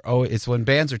fashion, but it's when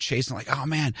bands are chasing, like, oh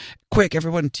man, quick,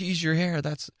 everyone tease your hair.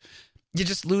 You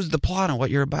just lose the plot on what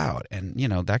you're about. And,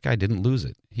 that guy didn't lose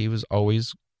it. He was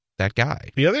always that guy.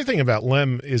 The other thing about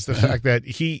Lem is the fact that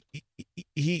he,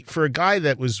 for a guy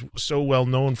that was so well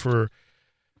known for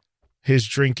his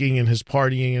drinking and his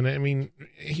partying, and I mean,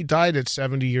 he died at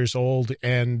 70 years old,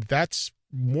 and that's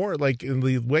more like, in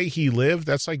the way he lived,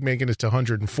 that's like making it to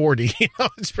 140.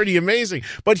 It's pretty amazing.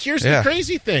 But here's the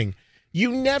crazy thing.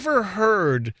 You never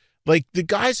heard, like, the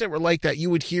guys that were like that, you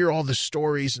would hear all the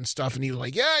stories and stuff, and he was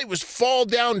like, he was fall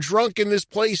down drunk in this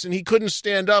place, and he couldn't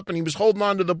stand up, and he was holding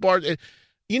on to the bar.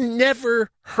 You never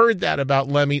heard that about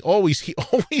Lemmy. He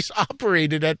always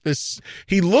operated at this.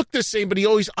 He looked the same, but he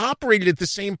always operated at the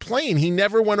same plane. He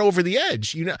never went over the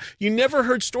edge. You never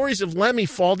heard stories of Lemmy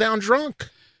fall down drunk.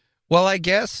 Well, I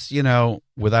guess,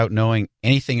 without knowing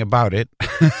anything about it,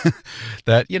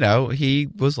 that, he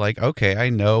was like, okay, I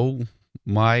know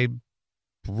my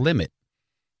limit.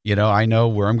 I know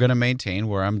where I'm going to maintain,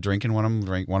 where I'm drinking when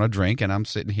I want to drink, and I'm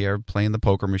sitting here playing the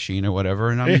poker machine or whatever,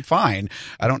 and I'm fine.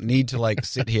 I don't need to like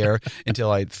sit here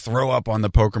until I throw up on the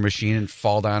poker machine and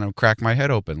fall down and crack my head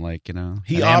open, like He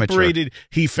an amateur. operated.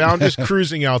 He found his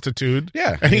cruising altitude.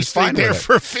 Yeah, and he he's fine stayed there with it.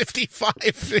 for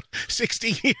 55, 60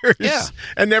 years. Yeah.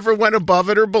 and never went above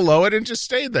it or below it, and just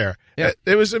stayed there. Yeah.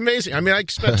 It was amazing. I mean, I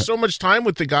spent so much time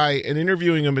with the guy and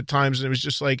interviewing him at times, and it was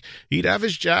just like he'd have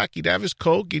his Jack, he'd have his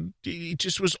Coke. He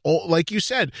just was all, like you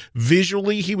said,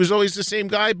 visually he was always the same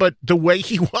guy, but the way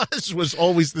he was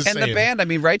always the same. And the band, I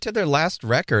mean, right to their last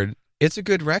record, it's a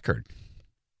good record.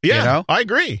 Yeah, I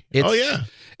agree. Oh yeah.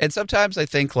 And sometimes I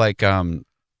think like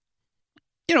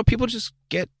people just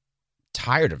get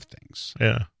tired of things.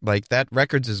 Yeah. Like that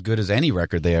record's as good as any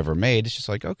record they ever made. It's just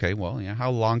like, okay, well,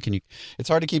 how long can you? It's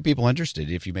hard to keep people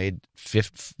interested if you made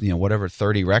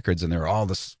 30 records and they're all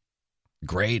this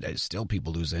great. Still,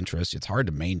 people lose interest. It's hard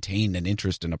to maintain an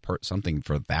interest in something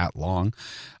for that long.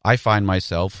 I find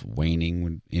myself waning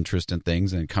with interest in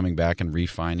things and coming back and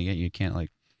refining it. You can't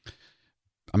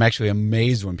I'm actually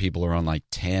amazed when people are on like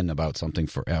 10 about something.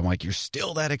 I'm like, you're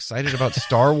still that excited about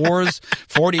Star Wars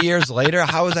 40 years later?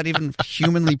 How is that even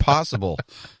humanly possible?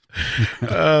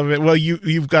 Well,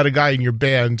 you've got a guy in your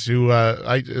band who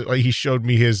he showed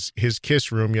me his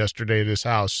Kiss room yesterday at his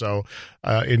house. So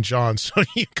in John, so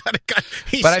you got a guy.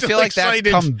 He's but I still feel like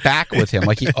excited. That's come back with him.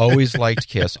 Like he always liked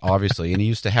Kiss, obviously, and he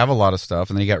used to have a lot of stuff,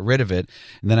 and then he got rid of it,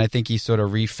 and then I think he sort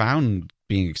of refound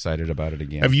being excited about it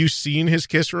again. Have you seen his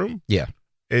Kiss room? Yeah.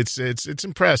 It's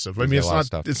impressive. I mean,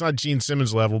 it's not Gene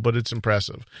Simmons level, but it's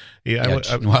impressive. Yeah,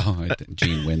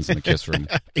 Gene wins in the Kiss room.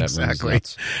 That exactly.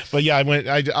 But yeah,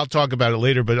 I'll talk about it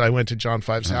later. But I went to John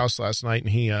Five's house last night,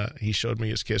 and he showed me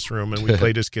his Kiss room, and we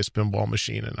played his Kiss pinball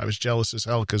machine, and I was jealous as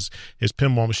hell because his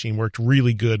pinball machine worked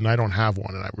really good, and I don't have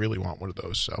one, and I really want one of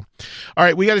those. So, all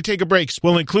right, we got to take a break.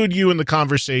 We'll include you in the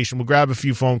conversation. We'll grab a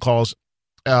few phone calls.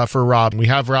 For Rob. We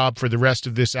have Rob for the rest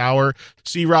of this hour.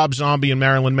 See Rob Zombie and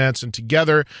Marilyn Manson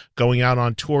together going out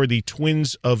on tour, the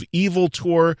Twins of Evil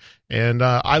tour. And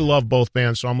I love both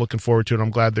bands, so I'm looking forward to it. I'm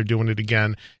glad they're doing it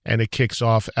again. And it kicks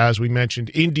off, as we mentioned,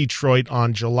 in Detroit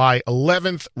on July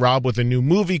 11th. Rob with a new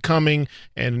movie coming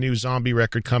and a new zombie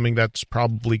record coming. That's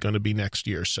probably going to be next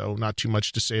year. So not too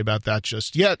much to say about that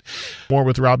just yet. More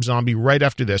with Rob Zombie right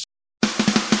after this.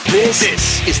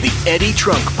 This is the Eddie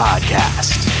Trunk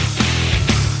Podcast.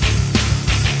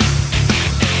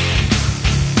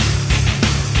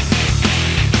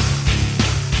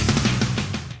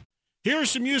 Here are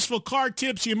some useful car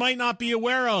tips you might not be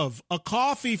aware of. A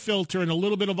coffee filter and a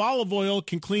little bit of olive oil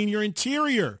can clean your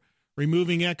interior,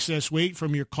 removing excess weight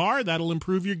from your car. That'll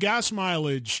improve your gas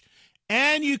mileage.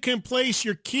 And you can place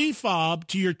your key fob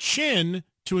to your chin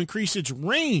to increase its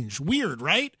range. Weird,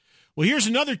 right? Well, here's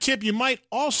another tip you might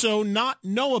also not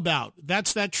know about.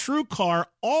 That's that TrueCar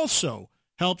also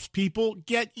helps people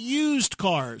get used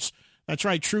cars. That's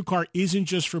right, TrueCar isn't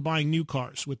just for buying new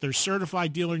cars. With their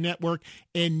certified dealer network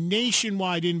and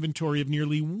nationwide inventory of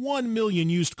nearly 1 million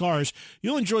used cars,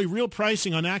 you'll enjoy real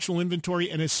pricing on actual inventory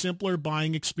and a simpler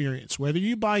buying experience, whether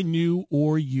you buy new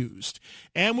or used.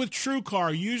 And with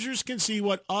TrueCar, users can see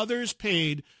what others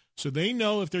paid so they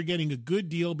know if they're getting a good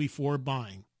deal before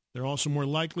buying. They're also more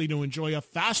likely to enjoy a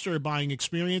faster buying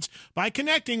experience by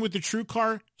connecting with the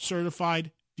TrueCar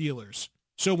certified dealers.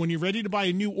 So when you're ready to buy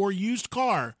a new or used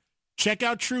car, check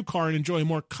out TrueCar and enjoy a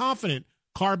more confident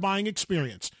car buying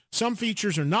experience. Some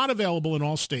features are not available in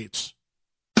all states.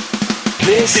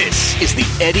 This is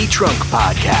the Eddie Trunk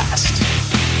Podcast.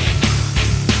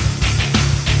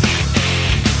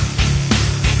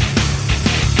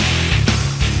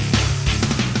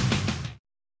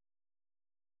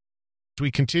 We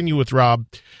continue with Rob.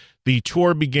 The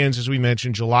tour begins, as we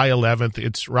mentioned, July 11th.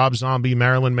 It's Rob Zombie,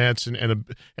 Marilyn Manson, and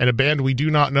a band we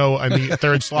do not know on the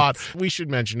third slot. We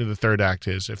should mention who the third act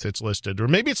is if it's listed. Or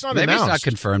maybe it's not announced. Maybe it's not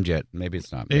confirmed yet. Maybe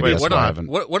it's not. Maybe Wait, it's what not.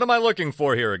 am I looking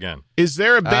for here again? Is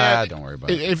there a band? Don't worry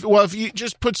about it. If you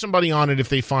just put somebody on it, if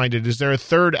they find it, is there a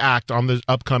third act on the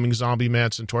upcoming Zombie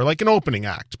Manson tour? Like an opening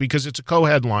act, because it's a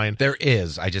co-headline. There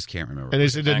is. I just can't remember. And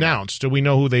is it announced? Do we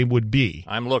know who they would be?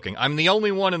 I'm looking. I'm the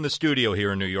only one in the studio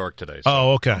here in New York today. So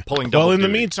Oh, okay. I'm pulling double well, in the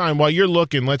duty. meantime, while you're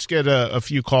looking, let's get a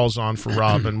few calls on for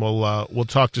Rob, and we'll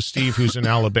talk to Steve, who's in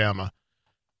Alabama.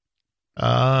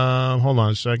 Hold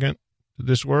on a second. Did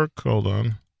this work? Hold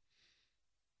on.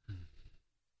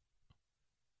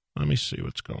 Let me see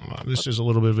what's going on. This is a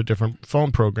little bit of a different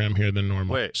phone program here than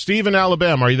normal. Wait. Steve in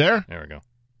Alabama, are you there? There we go.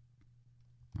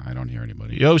 I don't hear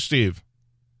anybody. Yo, Steve.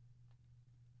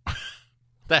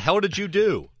 The hell did you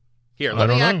do? Here, I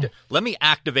don't know. let me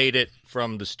activate it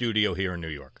from the studio here in New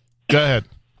York. Go ahead.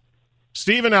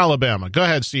 Steve in Alabama. Go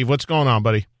ahead, Steve. What's going on,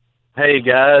 buddy? Hey,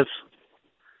 guys.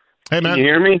 Hey, man. Can you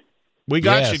hear me? We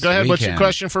got Yes, you. Go ahead. we What's your can.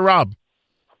 question for Rob?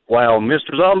 Wow,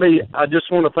 Mr. Zombie, I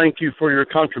just want to thank you for your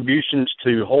contributions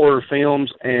to horror films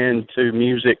and to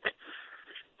music.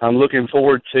 I'm looking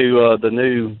forward to the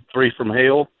new Three from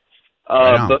Hell.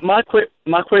 Right on. But my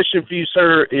question for you,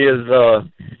 sir,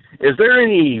 is there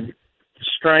any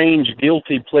strange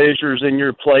guilty pleasures in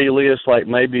your playlist, like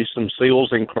maybe some Seals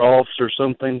and Crofts or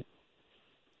something?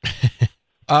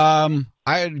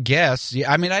 I guess.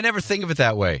 Yeah, I mean, I never think of it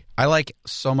that way. I like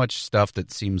so much stuff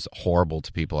that seems horrible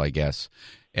to people, I guess.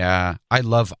 I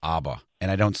love ABBA,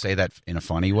 and I don't say that in a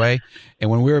funny way. And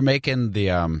when we were making the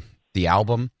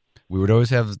album, we would always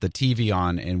have the TV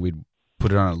on, and we'd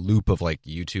put it on a loop of like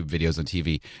YouTube videos on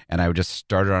TV, and I would just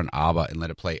start it on ABBA and let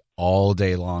it play all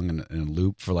day long in a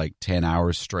loop for like 10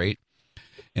 hours straight.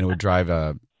 And it would drive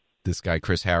this guy,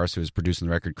 Chris Harris, who was producing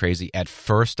the record, crazy at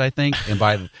first, I think. And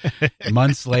by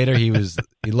months later, he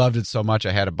loved it so much,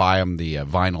 I had to buy him the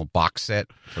vinyl box set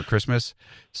for Christmas.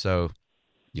 So,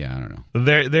 yeah, I don't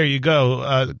know. There you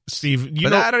go, Steve.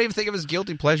 But I don't even think of it as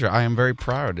guilty pleasure. I am very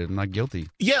proud. I'm not guilty.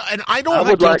 Yeah, and I don't. I I'm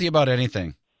would not like- guilty about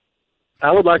anything.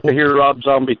 I would like to hear Rob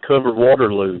Zombie cover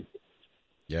Waterloo.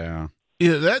 Yeah.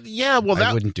 Well, I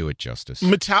that wouldn't do it justice.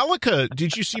 Metallica.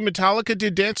 Did you see Metallica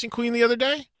did Dancing Queen the other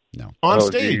day No. on Oh,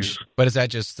 stage? geez. But is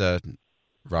that just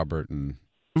Robert and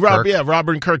Rob, Kirk? yeah,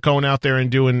 Robert and Kirk going out there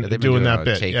and doing they've been that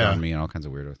bit. Take Yeah, on Me and all kinds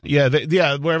of weirdo things.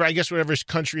 yeah. Whatever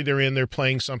country they're in, they're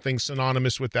playing something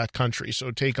synonymous with that country. So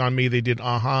Take on Me, they did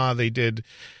They did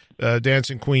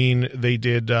Dancing Queen, they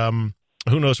did.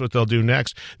 Who knows what they'll do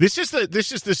next? This is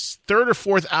this third or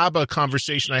fourth ABBA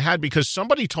conversation I had because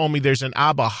somebody told me there's an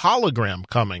ABBA hologram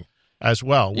coming as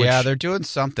well. Which, Yeah, they're doing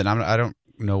something. I don't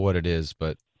know what it is,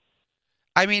 but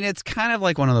I mean, it's kind of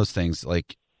like one of those things.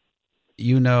 Like,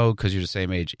 because you're the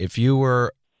same age. If you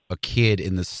were a kid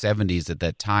in the 70s at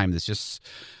that time,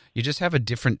 you just have a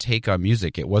different take on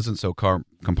music. It wasn't so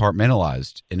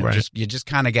compartmentalized, and Right. you just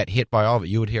kind of get hit by all of it.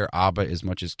 You would hear ABBA as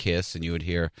much as Kiss, and you would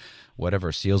hear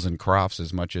whatever Seals and Crofts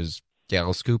as much as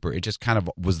Alice Cooper. It just kind of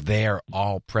was there,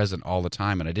 all present all the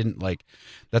time, and I didn't like.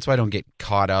 That's why I don't get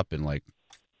caught up in like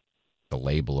the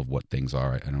label of what things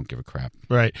are. I don't give a crap.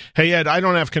 Right. Hey, Ed, I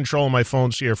don't have control of my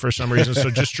phones here for some reason, so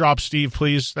just drop Steve,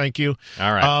 please. Thank you.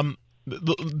 All right.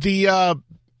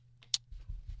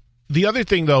 The other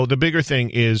thing, though, the bigger thing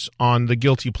is on the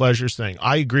guilty pleasures thing.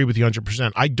 I agree with you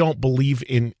 100%. I don't believe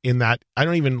in that. I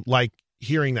don't even like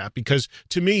hearing that because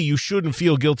to me, you shouldn't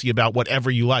feel guilty about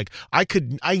whatever you like.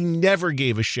 I never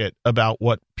gave a shit about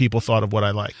what people thought of what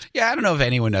I liked. Yeah, I don't know if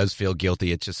anyone does feel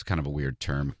guilty. It's just kind of a weird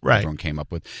term Right. everyone came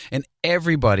up with. And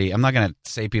everybody, I'm not going to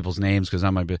say people's names because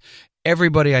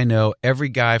everybody I know, every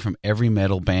guy from every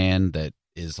metal band that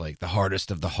is like the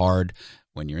hardest of the hard,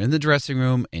 when you're in the dressing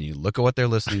room and you look at what they're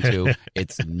listening to,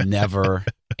 it's never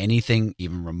anything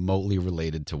even remotely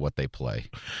related to what they play.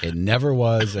 It never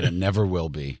was and it never will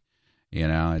be.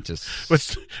 It just...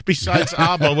 Besides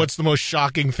ABBA, what's the most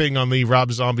shocking thing on the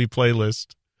Rob Zombie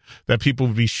playlist that people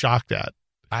would be shocked at?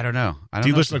 I don't know. Do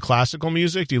you listen to classical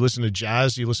music? Do you listen to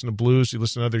jazz? Do you listen to blues? Do you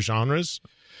listen to other genres?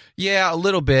 Yeah, a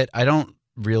little bit. I don't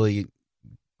really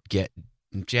get...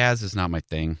 Jazz is not my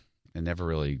thing. I never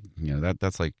really...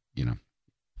 that's like,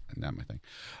 not my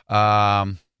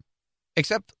thing.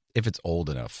 Except if it's old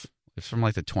enough. If it's from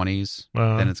like the 20s,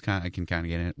 then it's I can kind of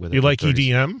get in it with it. You like 30s.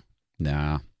 EDM?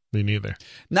 Nah. Me neither.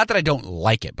 Not that I don't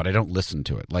like it, but I don't listen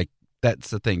to it. Like, that's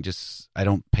the thing. Just, I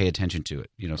don't pay attention to it.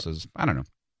 So I don't know.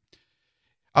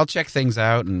 I'll check things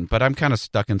out, but I'm kind of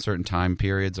stuck in certain time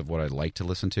periods of what I like to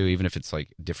listen to, even if it's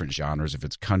like different genres. If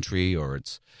it's country or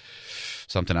it's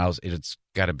something else, it's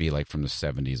got to be like from the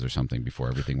 70s or something before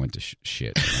everything went to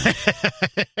shit.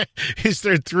 Is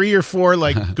there 3 or 4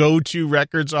 like go-to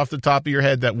records off the top of your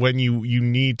head that when you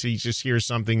need to just hear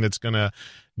something that's going to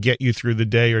get you through the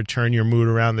day or turn your mood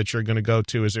around that you're going to go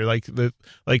to? Is there like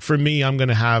for me, I'm going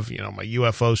to have, my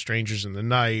UFO Strangers in the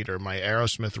Night or my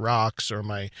Aerosmith Rocks or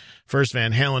my first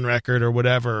Van Halen record or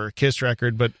whatever, or Kiss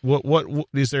record. But what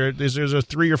is there a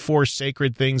 3 or 4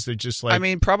 sacred things that just like, I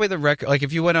mean, probably the record, like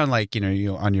if you went on like,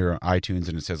 you on your iTunes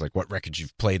and it says like what records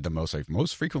you've played the most, like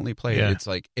most frequently played, Yeah. it's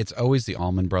like, it's always the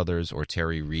Allman Brothers or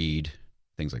Terry Reid,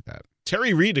 things like that.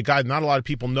 Terry Reid, a guy not a lot of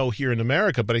people know here in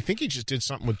America, but I think he just did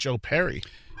something with Joe Perry.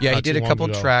 Yeah, he not did too a long couple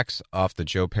ago. tracks off the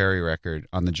Joe Perry record,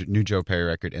 on the new Joe Perry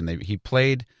record, and he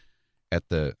played at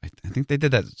I think they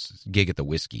did that gig at the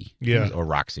Whiskey. Yeah. Or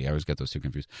Roxy. I always get those two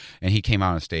confused. And he came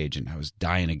out on stage, and I was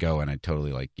dying to go, and I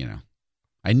totally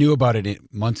I knew about it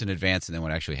months in advance, and then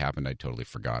when it actually happened, I totally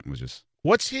forgot and was just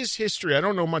What's his history? I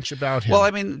don't know much about him. Well,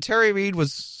 I mean, Terry Reid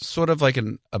was sort of like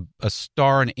a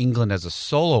star in England as a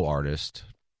solo artist,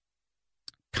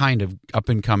 kind of up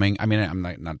and coming. I mean, I'm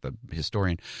not the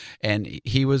historian, and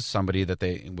he was somebody that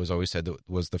was always said that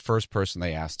was the first person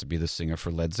they asked to be the singer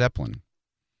for Led Zeppelin.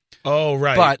 Oh,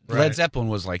 right. But right. Led Zeppelin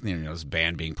was like, this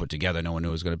band being put together. No one knew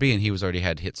it was going to be, and he was already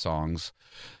had hit songs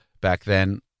back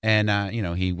then. And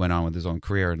he went on with his own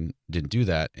career and didn't do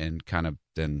that, and kind of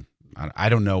then I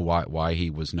don't know why he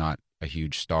was not a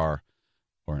huge star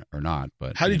or not.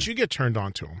 But how did you get turned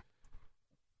on to him?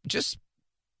 Just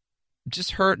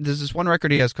heard. There's this one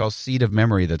record he has called Seed of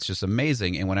Memory that's just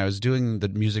amazing. And when I was doing the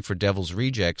music for Devil's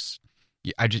Rejects,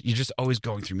 you're just always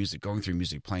going through music, playing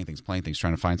things,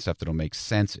 trying to find stuff that'll make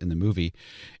sense in the movie.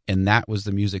 And that was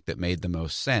the music that made the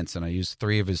most sense. And I used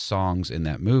 3 of his songs in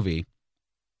that movie.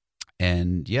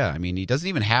 And yeah, I mean, he doesn't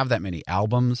even have that many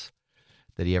albums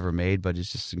that he ever made, but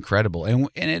it's just incredible. And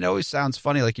it always sounds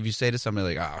funny. Like if you say to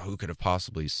somebody like, who could have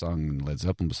possibly sung Led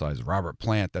Zeppelin besides Robert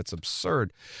Plant? That's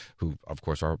absurd. Who, of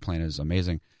course, Robert Plant is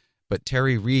amazing. But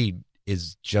Terry Reid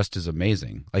is just as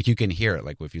amazing. Like you can hear it.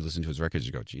 Like if you listen to his records,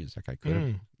 you go, geez, that guy could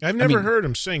have. I've never heard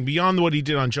him sing beyond what he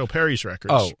did on Joe Perry's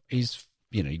records. Oh, he's,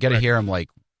 you got to hear him like,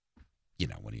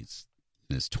 when he's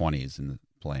in his 20s and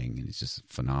playing, and he's just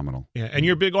phenomenal. Yeah, and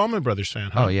you're a big Allman Brothers fan,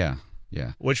 huh? Oh, yeah.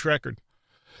 Which record?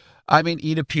 I mean,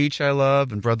 Eat a Peach I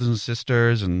love, and Brothers and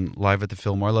Sisters, and Live at the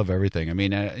Fillmore. I love everything. I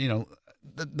mean, I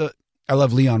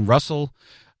love Leon Russell.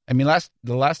 I mean,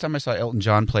 the last time I saw Elton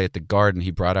John play at the Garden,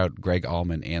 he brought out Greg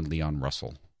Allman and Leon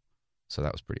Russell. So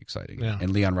that was pretty exciting. Yeah.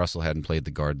 And Leon Russell hadn't played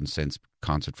the Garden since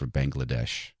Concert for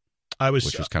Bangladesh,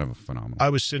 which was kind of phenomenal. I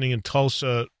was sitting in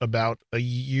Tulsa about a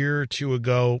year or two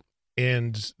ago,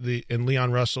 and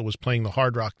Leon Russell was playing the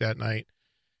Hard Rock that night,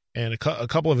 and a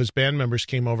couple of his band members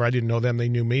came over. I didn't know them; they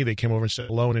knew me. They came over and said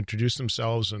hello and introduced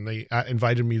themselves, and they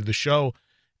invited me to the show.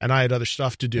 And I had other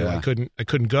stuff to do. Yeah. I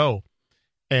couldn't go,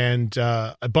 and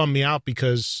it bummed me out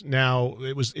because now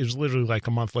it was literally like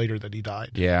a month later that he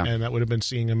died. Yeah, and that would have been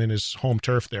seeing him in his home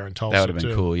turf there in Tulsa. That would have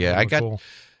been cool. Yeah,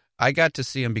 I got to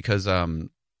see him because the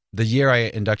year I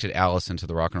inducted Alice into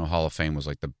the Rock and Roll Hall of Fame was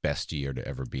like the best year to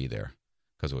ever be there.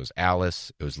 Because it was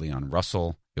Alice, it was Leon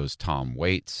Russell, it was Tom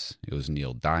Waits, it was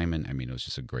Neil Diamond. I mean, it was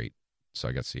just so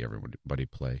I got to see everybody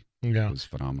play. Yeah. It was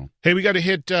phenomenal. Hey, we got to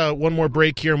hit one more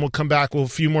break here, and we'll come back. We'll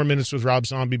have a few more minutes with Rob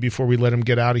Zombie before we let him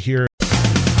get out of here.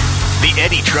 The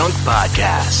Eddie Trunk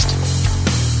Podcast.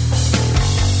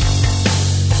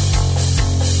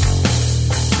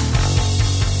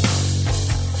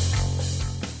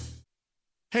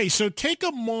 Hey, so take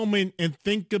a moment and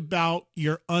think about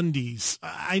your undies.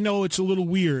 I know it's a little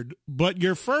weird, but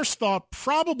your first thought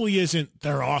probably isn't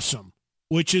they're awesome,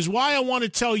 which is why I want to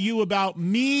tell you about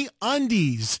Me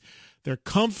Undies. They're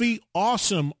comfy,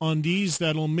 awesome undies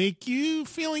that'll make you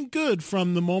feeling good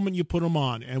from the moment you put them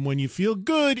on. And when you feel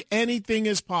good, anything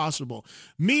is possible.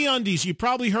 Me Undies, you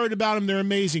probably heard about them. They're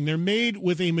amazing. They're made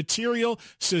with a material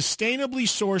sustainably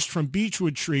sourced from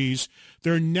beechwood trees.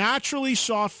 Their naturally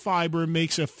soft fiber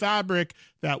makes a fabric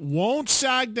that won't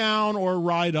sag down or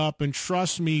ride up. And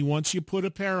trust me, once you put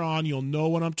a pair on, you'll know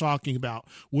what I'm talking about.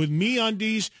 With Me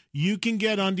Undies, you can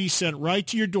get undies sent right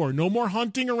to your door. No more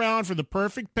hunting around for the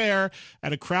perfect pair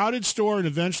at a crowded store and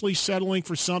eventually settling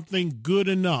for something good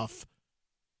enough.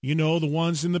 You know, the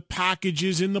ones in the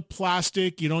packages, in the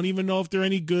plastic. You don't even know if they're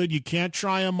any good. You can't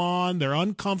try them on. They're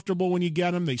uncomfortable when you get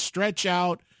them. They stretch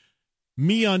out.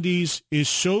 Me Undies is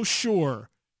so sure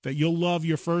that you'll love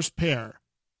your first pair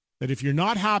that if you're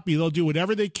not happy, they'll do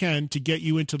whatever they can to get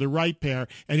you into the right pair.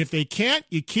 And if they can't,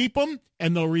 you keep them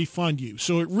and they'll refund you.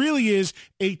 So it really is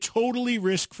a totally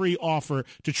risk-free offer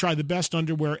to try the best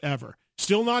underwear ever.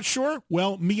 Still not sure?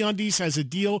 Well, MeUndies has a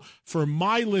deal for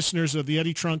my listeners of the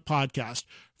Eddie Trunk Podcast.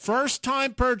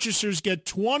 First-time purchasers get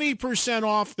 20%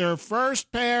 off their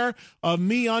first pair of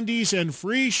MeUndies and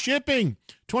free shipping.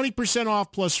 20%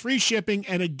 off plus free shipping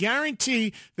and a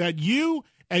guarantee that you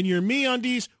and your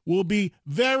MeUndies will be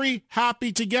very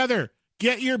happy together.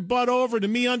 Get your butt over to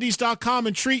MeUndies.com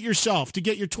and treat yourself to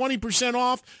get your 20%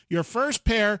 off your first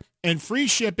pair and free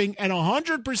shipping and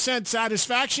 100%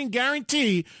 satisfaction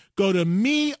guarantee. Go to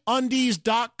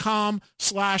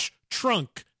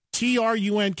MeUndies.com/trunk,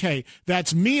 TRUNK.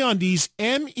 That's MeUndies,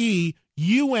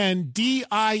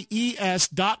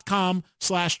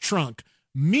 MEUNDIES.com/trunk.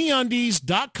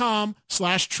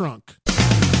 MeUndies.com/trunk.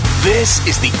 This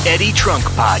is the Eddie Trunk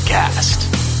Podcast.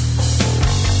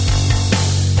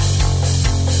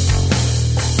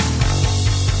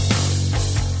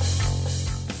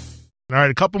 All right,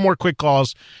 a couple more quick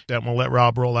calls, then we'll let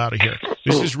Rob roll out of here.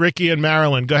 This is Ricky in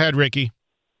Maryland. Go ahead, Ricky.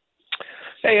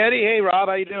 Hey, Eddie. Hey, Rob.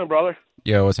 How you doing, brother?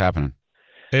 Yeah, what's happening?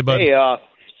 Hey, bud. Hey,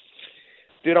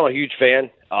 dude, I'm a huge fan.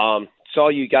 Saw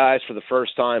you guys for the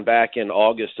first time back in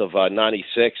August of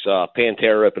 '96.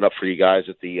 Pantera opened up for you guys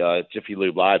at the Jiffy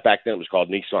Lube Live. Back then it was called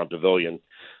Nissan Pavilion.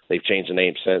 They've changed the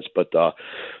name since. But,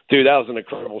 dude, that was an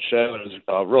incredible show. It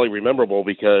was really memorable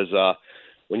because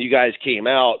when you guys came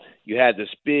out, you had this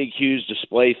big, huge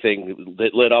display thing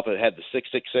that lit up. It had the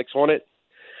 666 on it.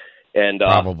 And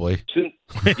Probably.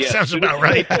 Sounds about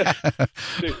right.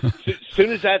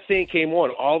 Soon as that thing came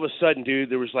on, all of a sudden, dude,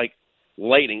 there was like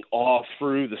lightning all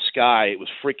through the sky. It was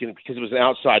freaking, because it was an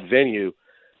outside venue,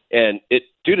 and it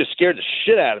scared the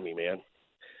shit out of me, man.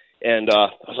 And I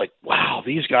was like, wow,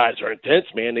 these guys are intense,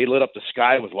 man. They lit up the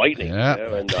sky with lightning. Yeah, you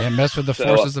know? And, can't mess with the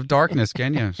forces of darkness,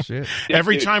 can you? Shit.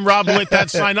 Every time Rob lit that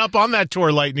sign up on that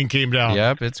tour, lightning came down.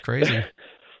 Yep, it's crazy.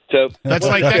 So That's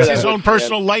his own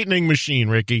personal lightning machine,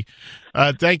 Ricky.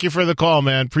 Thank you for the call,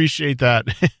 man. Appreciate that.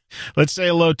 Let's say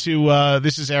hello to,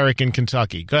 this is Eric in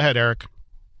Kentucky. Go ahead, Eric.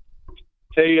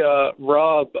 Hey,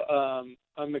 Rob,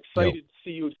 I'm excited to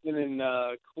see you again in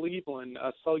Cleveland.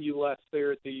 I saw you last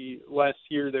year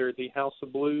there at the House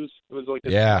of Blues. It was like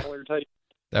a smaller type.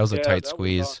 That was a tight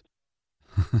squeeze.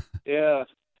 Yeah.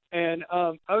 And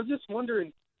I was just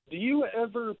wondering, do you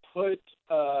ever put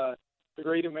The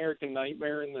Great American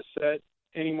Nightmare in the set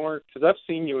anymore? Because I've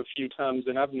seen you a few times,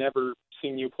 and I've never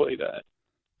seen you play that.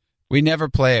 We never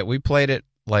play it. We played it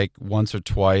like once or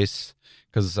twice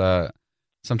because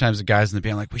sometimes the guys in the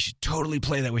band are like, we should totally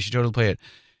play that. We should totally play it.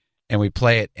 And we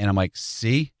play it, and I'm like,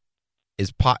 see?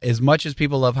 As much as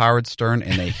people love Howard Stern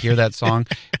and they hear that song,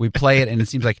 we play it, and it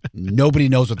seems like nobody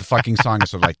knows what the fucking song is.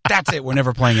 So we're like, that's it. We're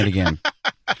never playing it again.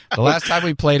 The last time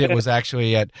we played it was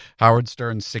actually at Howard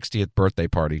Stern's 60th birthday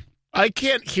party. I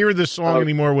can't hear the song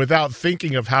anymore without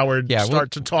thinking of Howard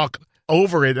start to talk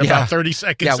over it about 30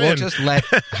 seconds in. Yeah, we'll just let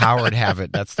Howard have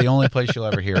it. That's the only place you'll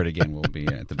ever hear it again will be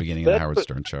at the beginning of the Howard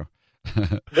Stern show.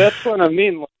 That's what I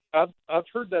mean. Like, I've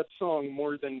heard that song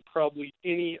more than probably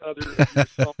any other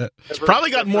song It's probably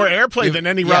got more airplay than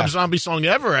any Rob Zombie song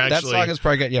ever, actually. That song has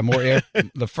probably got, more air.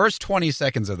 The first 20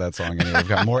 seconds of that song, anyway, have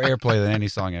got more airplay than any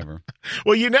song ever.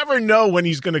 Well, you never know when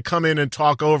he's going to come in and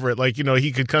talk over it. Like,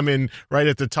 he could come in right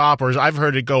at the top, or I've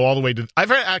heard it go all the way to,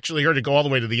 actually heard it go all the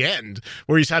way to the end,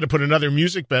 where he's had to put another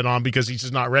music bed on because he's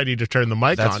just not ready to turn the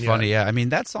mic on. That's funny, yeah. I mean,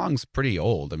 that song's pretty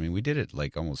old. I mean, we did it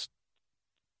like almost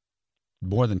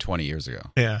more than 20 years ago.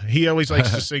 Yeah, he always likes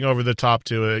to sing over the top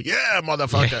to it. Yeah,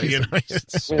 motherfucker.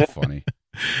 It's so funny.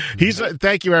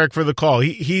 Thank you, Eric, for the call.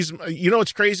 He's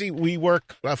it's crazy. We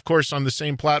work, of course, on the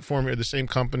same platform or the same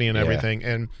company and everything.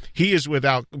 And he is,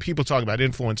 without, people talk about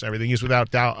influence, everything. He's without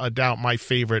doubt my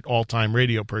favorite all-time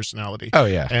radio personality. Oh,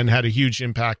 yeah. And had a huge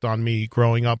impact on me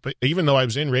growing up. Even though I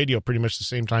was in radio pretty much the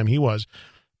same time he was,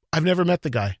 I've never met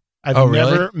the guy. I've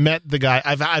never met the guy.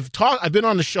 I've been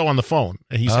on the show on the phone,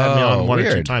 and he's had me on one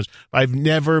or two times. I've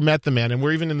never met the man, and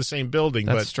we're even in the same building.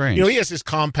 That's but strange. He has his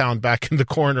compound back in the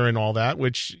corner and all that.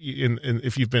 Which,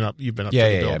 if you've been up to the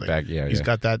building. He's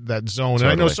got that zone.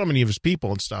 Totally. And I know so many of his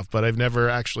people and stuff, but I've never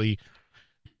actually.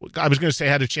 I was going to say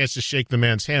I had a chance to shake the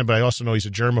man's hand, but I also know he's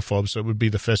a germaphobe, so it would be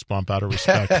the fist bump out of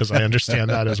respect because I understand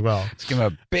that as well. Let's give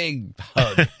him a big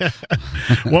hug.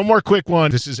 One more quick one.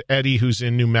 This is Eddie, who's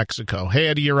in New Mexico. Hey,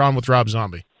 Eddie, you're on with Rob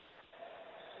Zombie.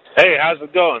 Hey, how's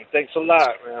it going? Thanks a lot,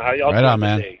 man. How y'all doing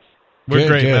man. today? We're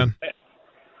great, man.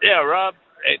 Yeah, Rob.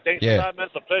 Hey, thanks a lot, man.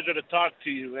 It's a pleasure to talk to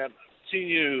you, man. Seen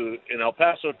you in El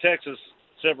Paso, Texas,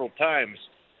 several times.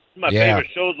 My favorite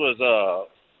shows was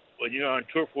when you were on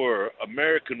tour for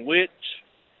American Witch.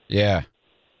 Yeah.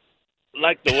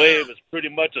 Like the way it was pretty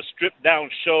much a stripped-down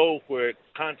show where it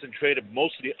concentrated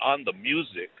mostly on the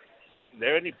music. Are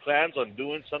there any plans on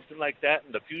doing something like that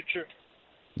in the future?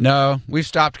 No, we've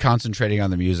stopped concentrating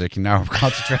on the music, and now we're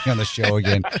concentrating on the show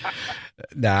again.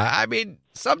 I mean,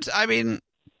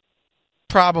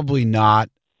 probably not,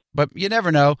 but you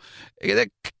never know.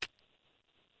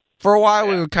 For a while,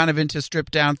 we were kind of into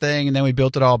stripped down thing, and then we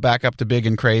built it all back up to Big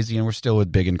and Crazy, and we're still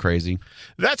with Big and Crazy.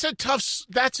 That's a tough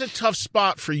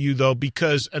spot for you, though,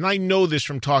 because, and I know this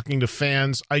from talking to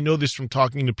fans, I know this from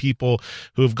talking to people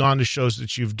who have gone to shows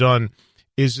that you've done,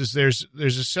 is there's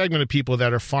a segment of people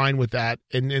that are fine with that,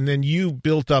 and then you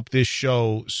built up this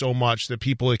show so much that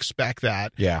people expect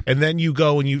that, and then you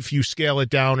go and if you scale it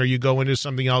down or you go into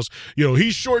something else,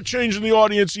 he's shortchanging the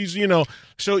audience, he's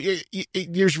so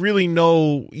there's really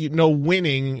no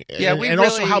winning, and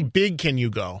also how big can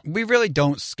you go? We really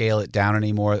don't scale it down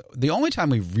anymore. The only time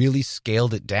we really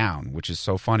scaled it down, which is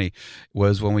so funny,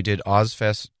 was when we did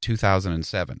Ozfest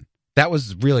 2007. That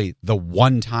was really the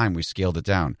one time we scaled it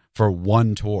down for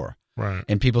one tour. Right.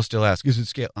 And people still ask, is it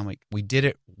scale? I'm like, we did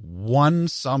it one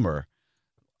summer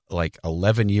like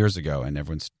 11 years ago, and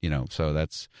everyone's, so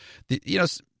that's,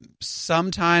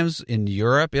 sometimes in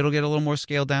Europe it'll get a little more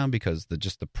scaled down because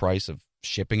the price of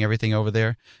shipping everything over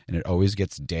there, and it always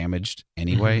gets damaged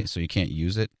anyway, so you can't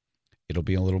use it. It'll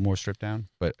be a little more stripped down,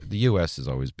 but the U.S. is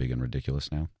always big and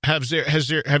ridiculous now. Have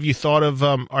you thought of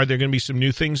are there going to be some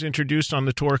new things introduced on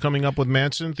the tour coming up with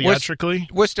Manson theatrically?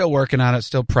 We're still working on it,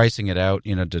 still pricing it out,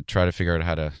 to try to figure out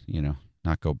how to,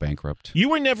 not go bankrupt. You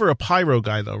were never a pyro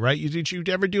guy, though, right? Did you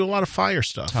ever do a lot of fire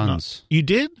stuff? Tons. No. You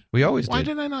did? We always did. Why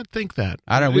did I not think that?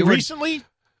 I don't know. Recently?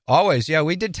 Always, yeah.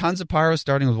 We did tons of pyro,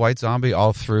 starting with White Zombie,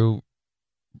 all through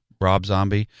Rob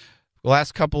Zombie. The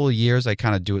last couple of years, I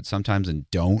kind of do it sometimes and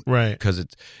don't. Right. Because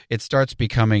it starts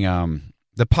becoming,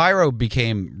 the pyro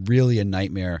became really a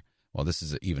nightmare. Well, this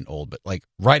is even old, but like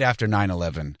right after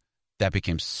 9/11, that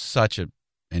became such an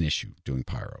issue, doing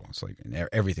pyro. It's like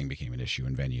everything became an issue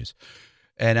in venues.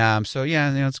 And so,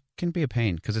 yeah, it can be a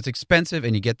pain because it's expensive,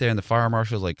 and you get there and the fire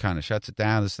marshal's like kind of shuts it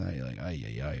down. This and that. You're like,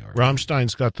 ay.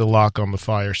 Rammstein's got the lock on the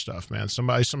fire stuff, man.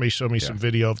 Somebody showed me some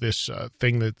video of this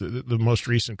thing that the most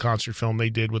recent concert film they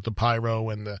did with the pyro,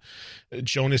 and the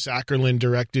Jonas Ackerlund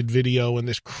directed video, and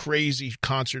this crazy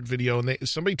concert video. And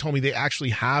somebody told me they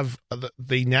actually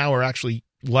they now are actually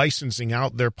licensing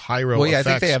out their pyro. Well, yeah, I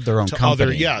think they have their own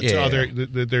company.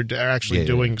 They're actually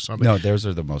doing something. No, theirs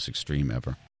are the most extreme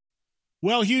ever.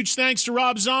 Well, huge thanks to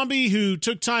Rob Zombie, who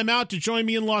took time out to join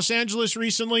me in Los Angeles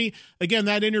recently. Again,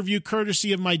 that interview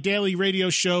courtesy of my daily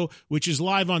radio show, which is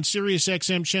live on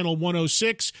SiriusXM Channel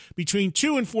 106 between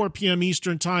 2 and 4 p.m.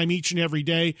 Eastern Time each and every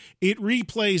day. It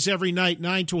replays every night,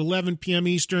 9 to 11 p.m.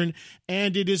 Eastern,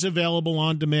 and it is available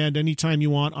on demand anytime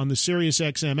you want on the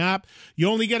SiriusXM app. You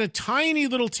only get a tiny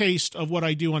little taste of what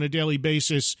I do on a daily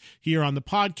basis here on the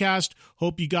podcast.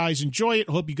 Hope you guys enjoy it.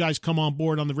 Hope you guys come on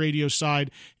board on the radio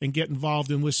side and get involved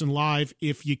and listen live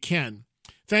if you can.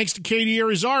 Thanks to Katie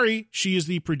Irizarry. She is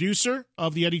the producer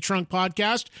of the Eddie Trunk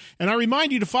Podcast. And I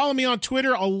remind you to follow me on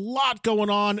Twitter. A lot going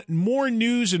on. More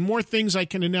news and more things I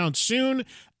can announce soon.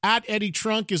 At Eddie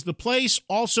Trunk is the place.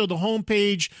 Also, the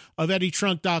homepage of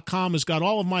EddieTrunk.com has got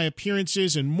all of my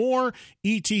appearances and more.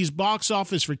 ET's box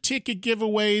office for ticket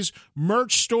giveaways,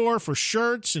 merch store for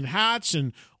shirts and hats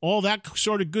and all that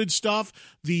sort of good stuff.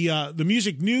 The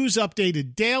music news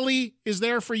updated daily is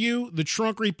there for you. The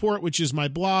Trunk Report, which is my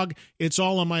blog, it's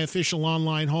all on my official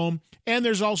online home. And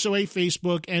there's also a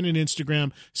Facebook and an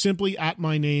Instagram, simply at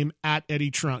my name, at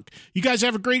Eddie Trunk. You guys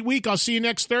have a great week. I'll see you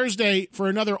next Thursday for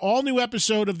another all-new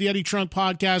episode of the Eddie Trunk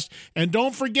Podcast. And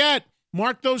don't forget,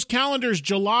 mark those calendars,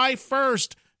 July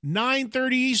 1st,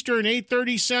 9:30 Eastern,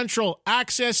 8:30 Central,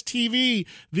 Access TV,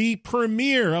 the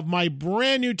premiere of my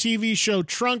brand new TV show,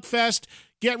 Trunk Fest.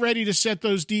 Get ready to set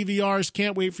those DVRs.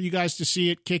 Can't wait for you guys to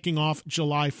see it, kicking off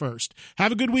July 1st.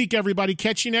 Have a good week, everybody.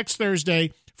 Catch you next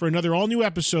Thursday for another all-new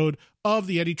episode of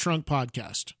the Eddie Trunk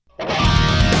Podcast.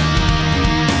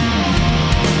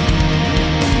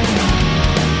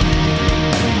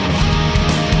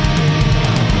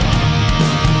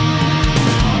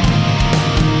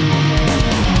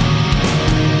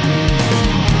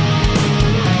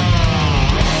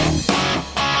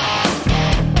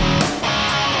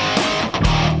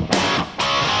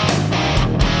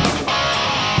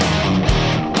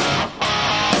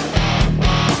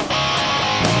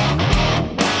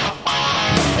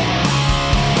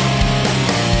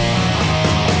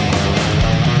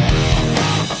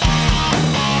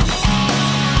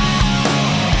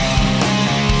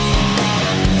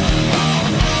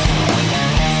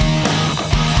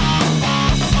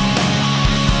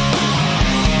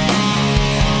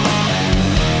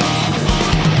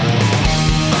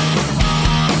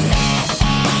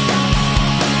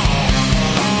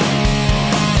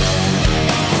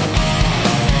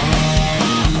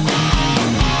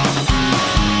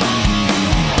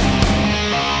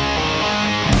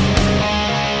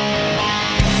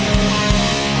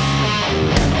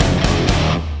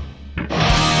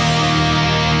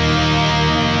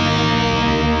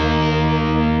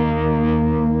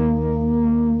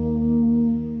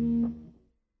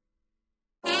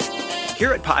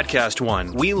 Here at Podcast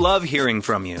One, we love hearing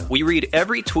from you. We read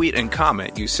every tweet and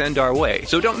comment you send our way,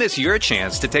 so don't miss your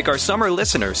chance to take our summer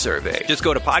listener survey. Just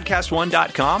go to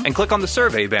podcastone.com and click on the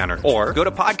survey banner, or go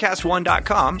to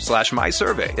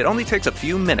podcastone.com/mysurvey. It only takes a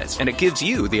few minutes, and it gives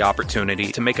you the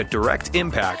opportunity to make a direct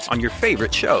impact on your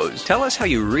favorite shows. Tell us how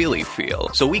you really feel,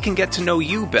 so we can get to know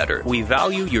you better. We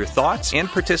value your thoughts and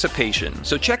participation,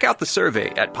 so check out the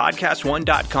survey at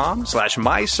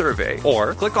podcastone.com/mysurvey,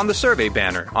 or click on the survey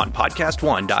banner on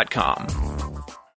podcastone.com.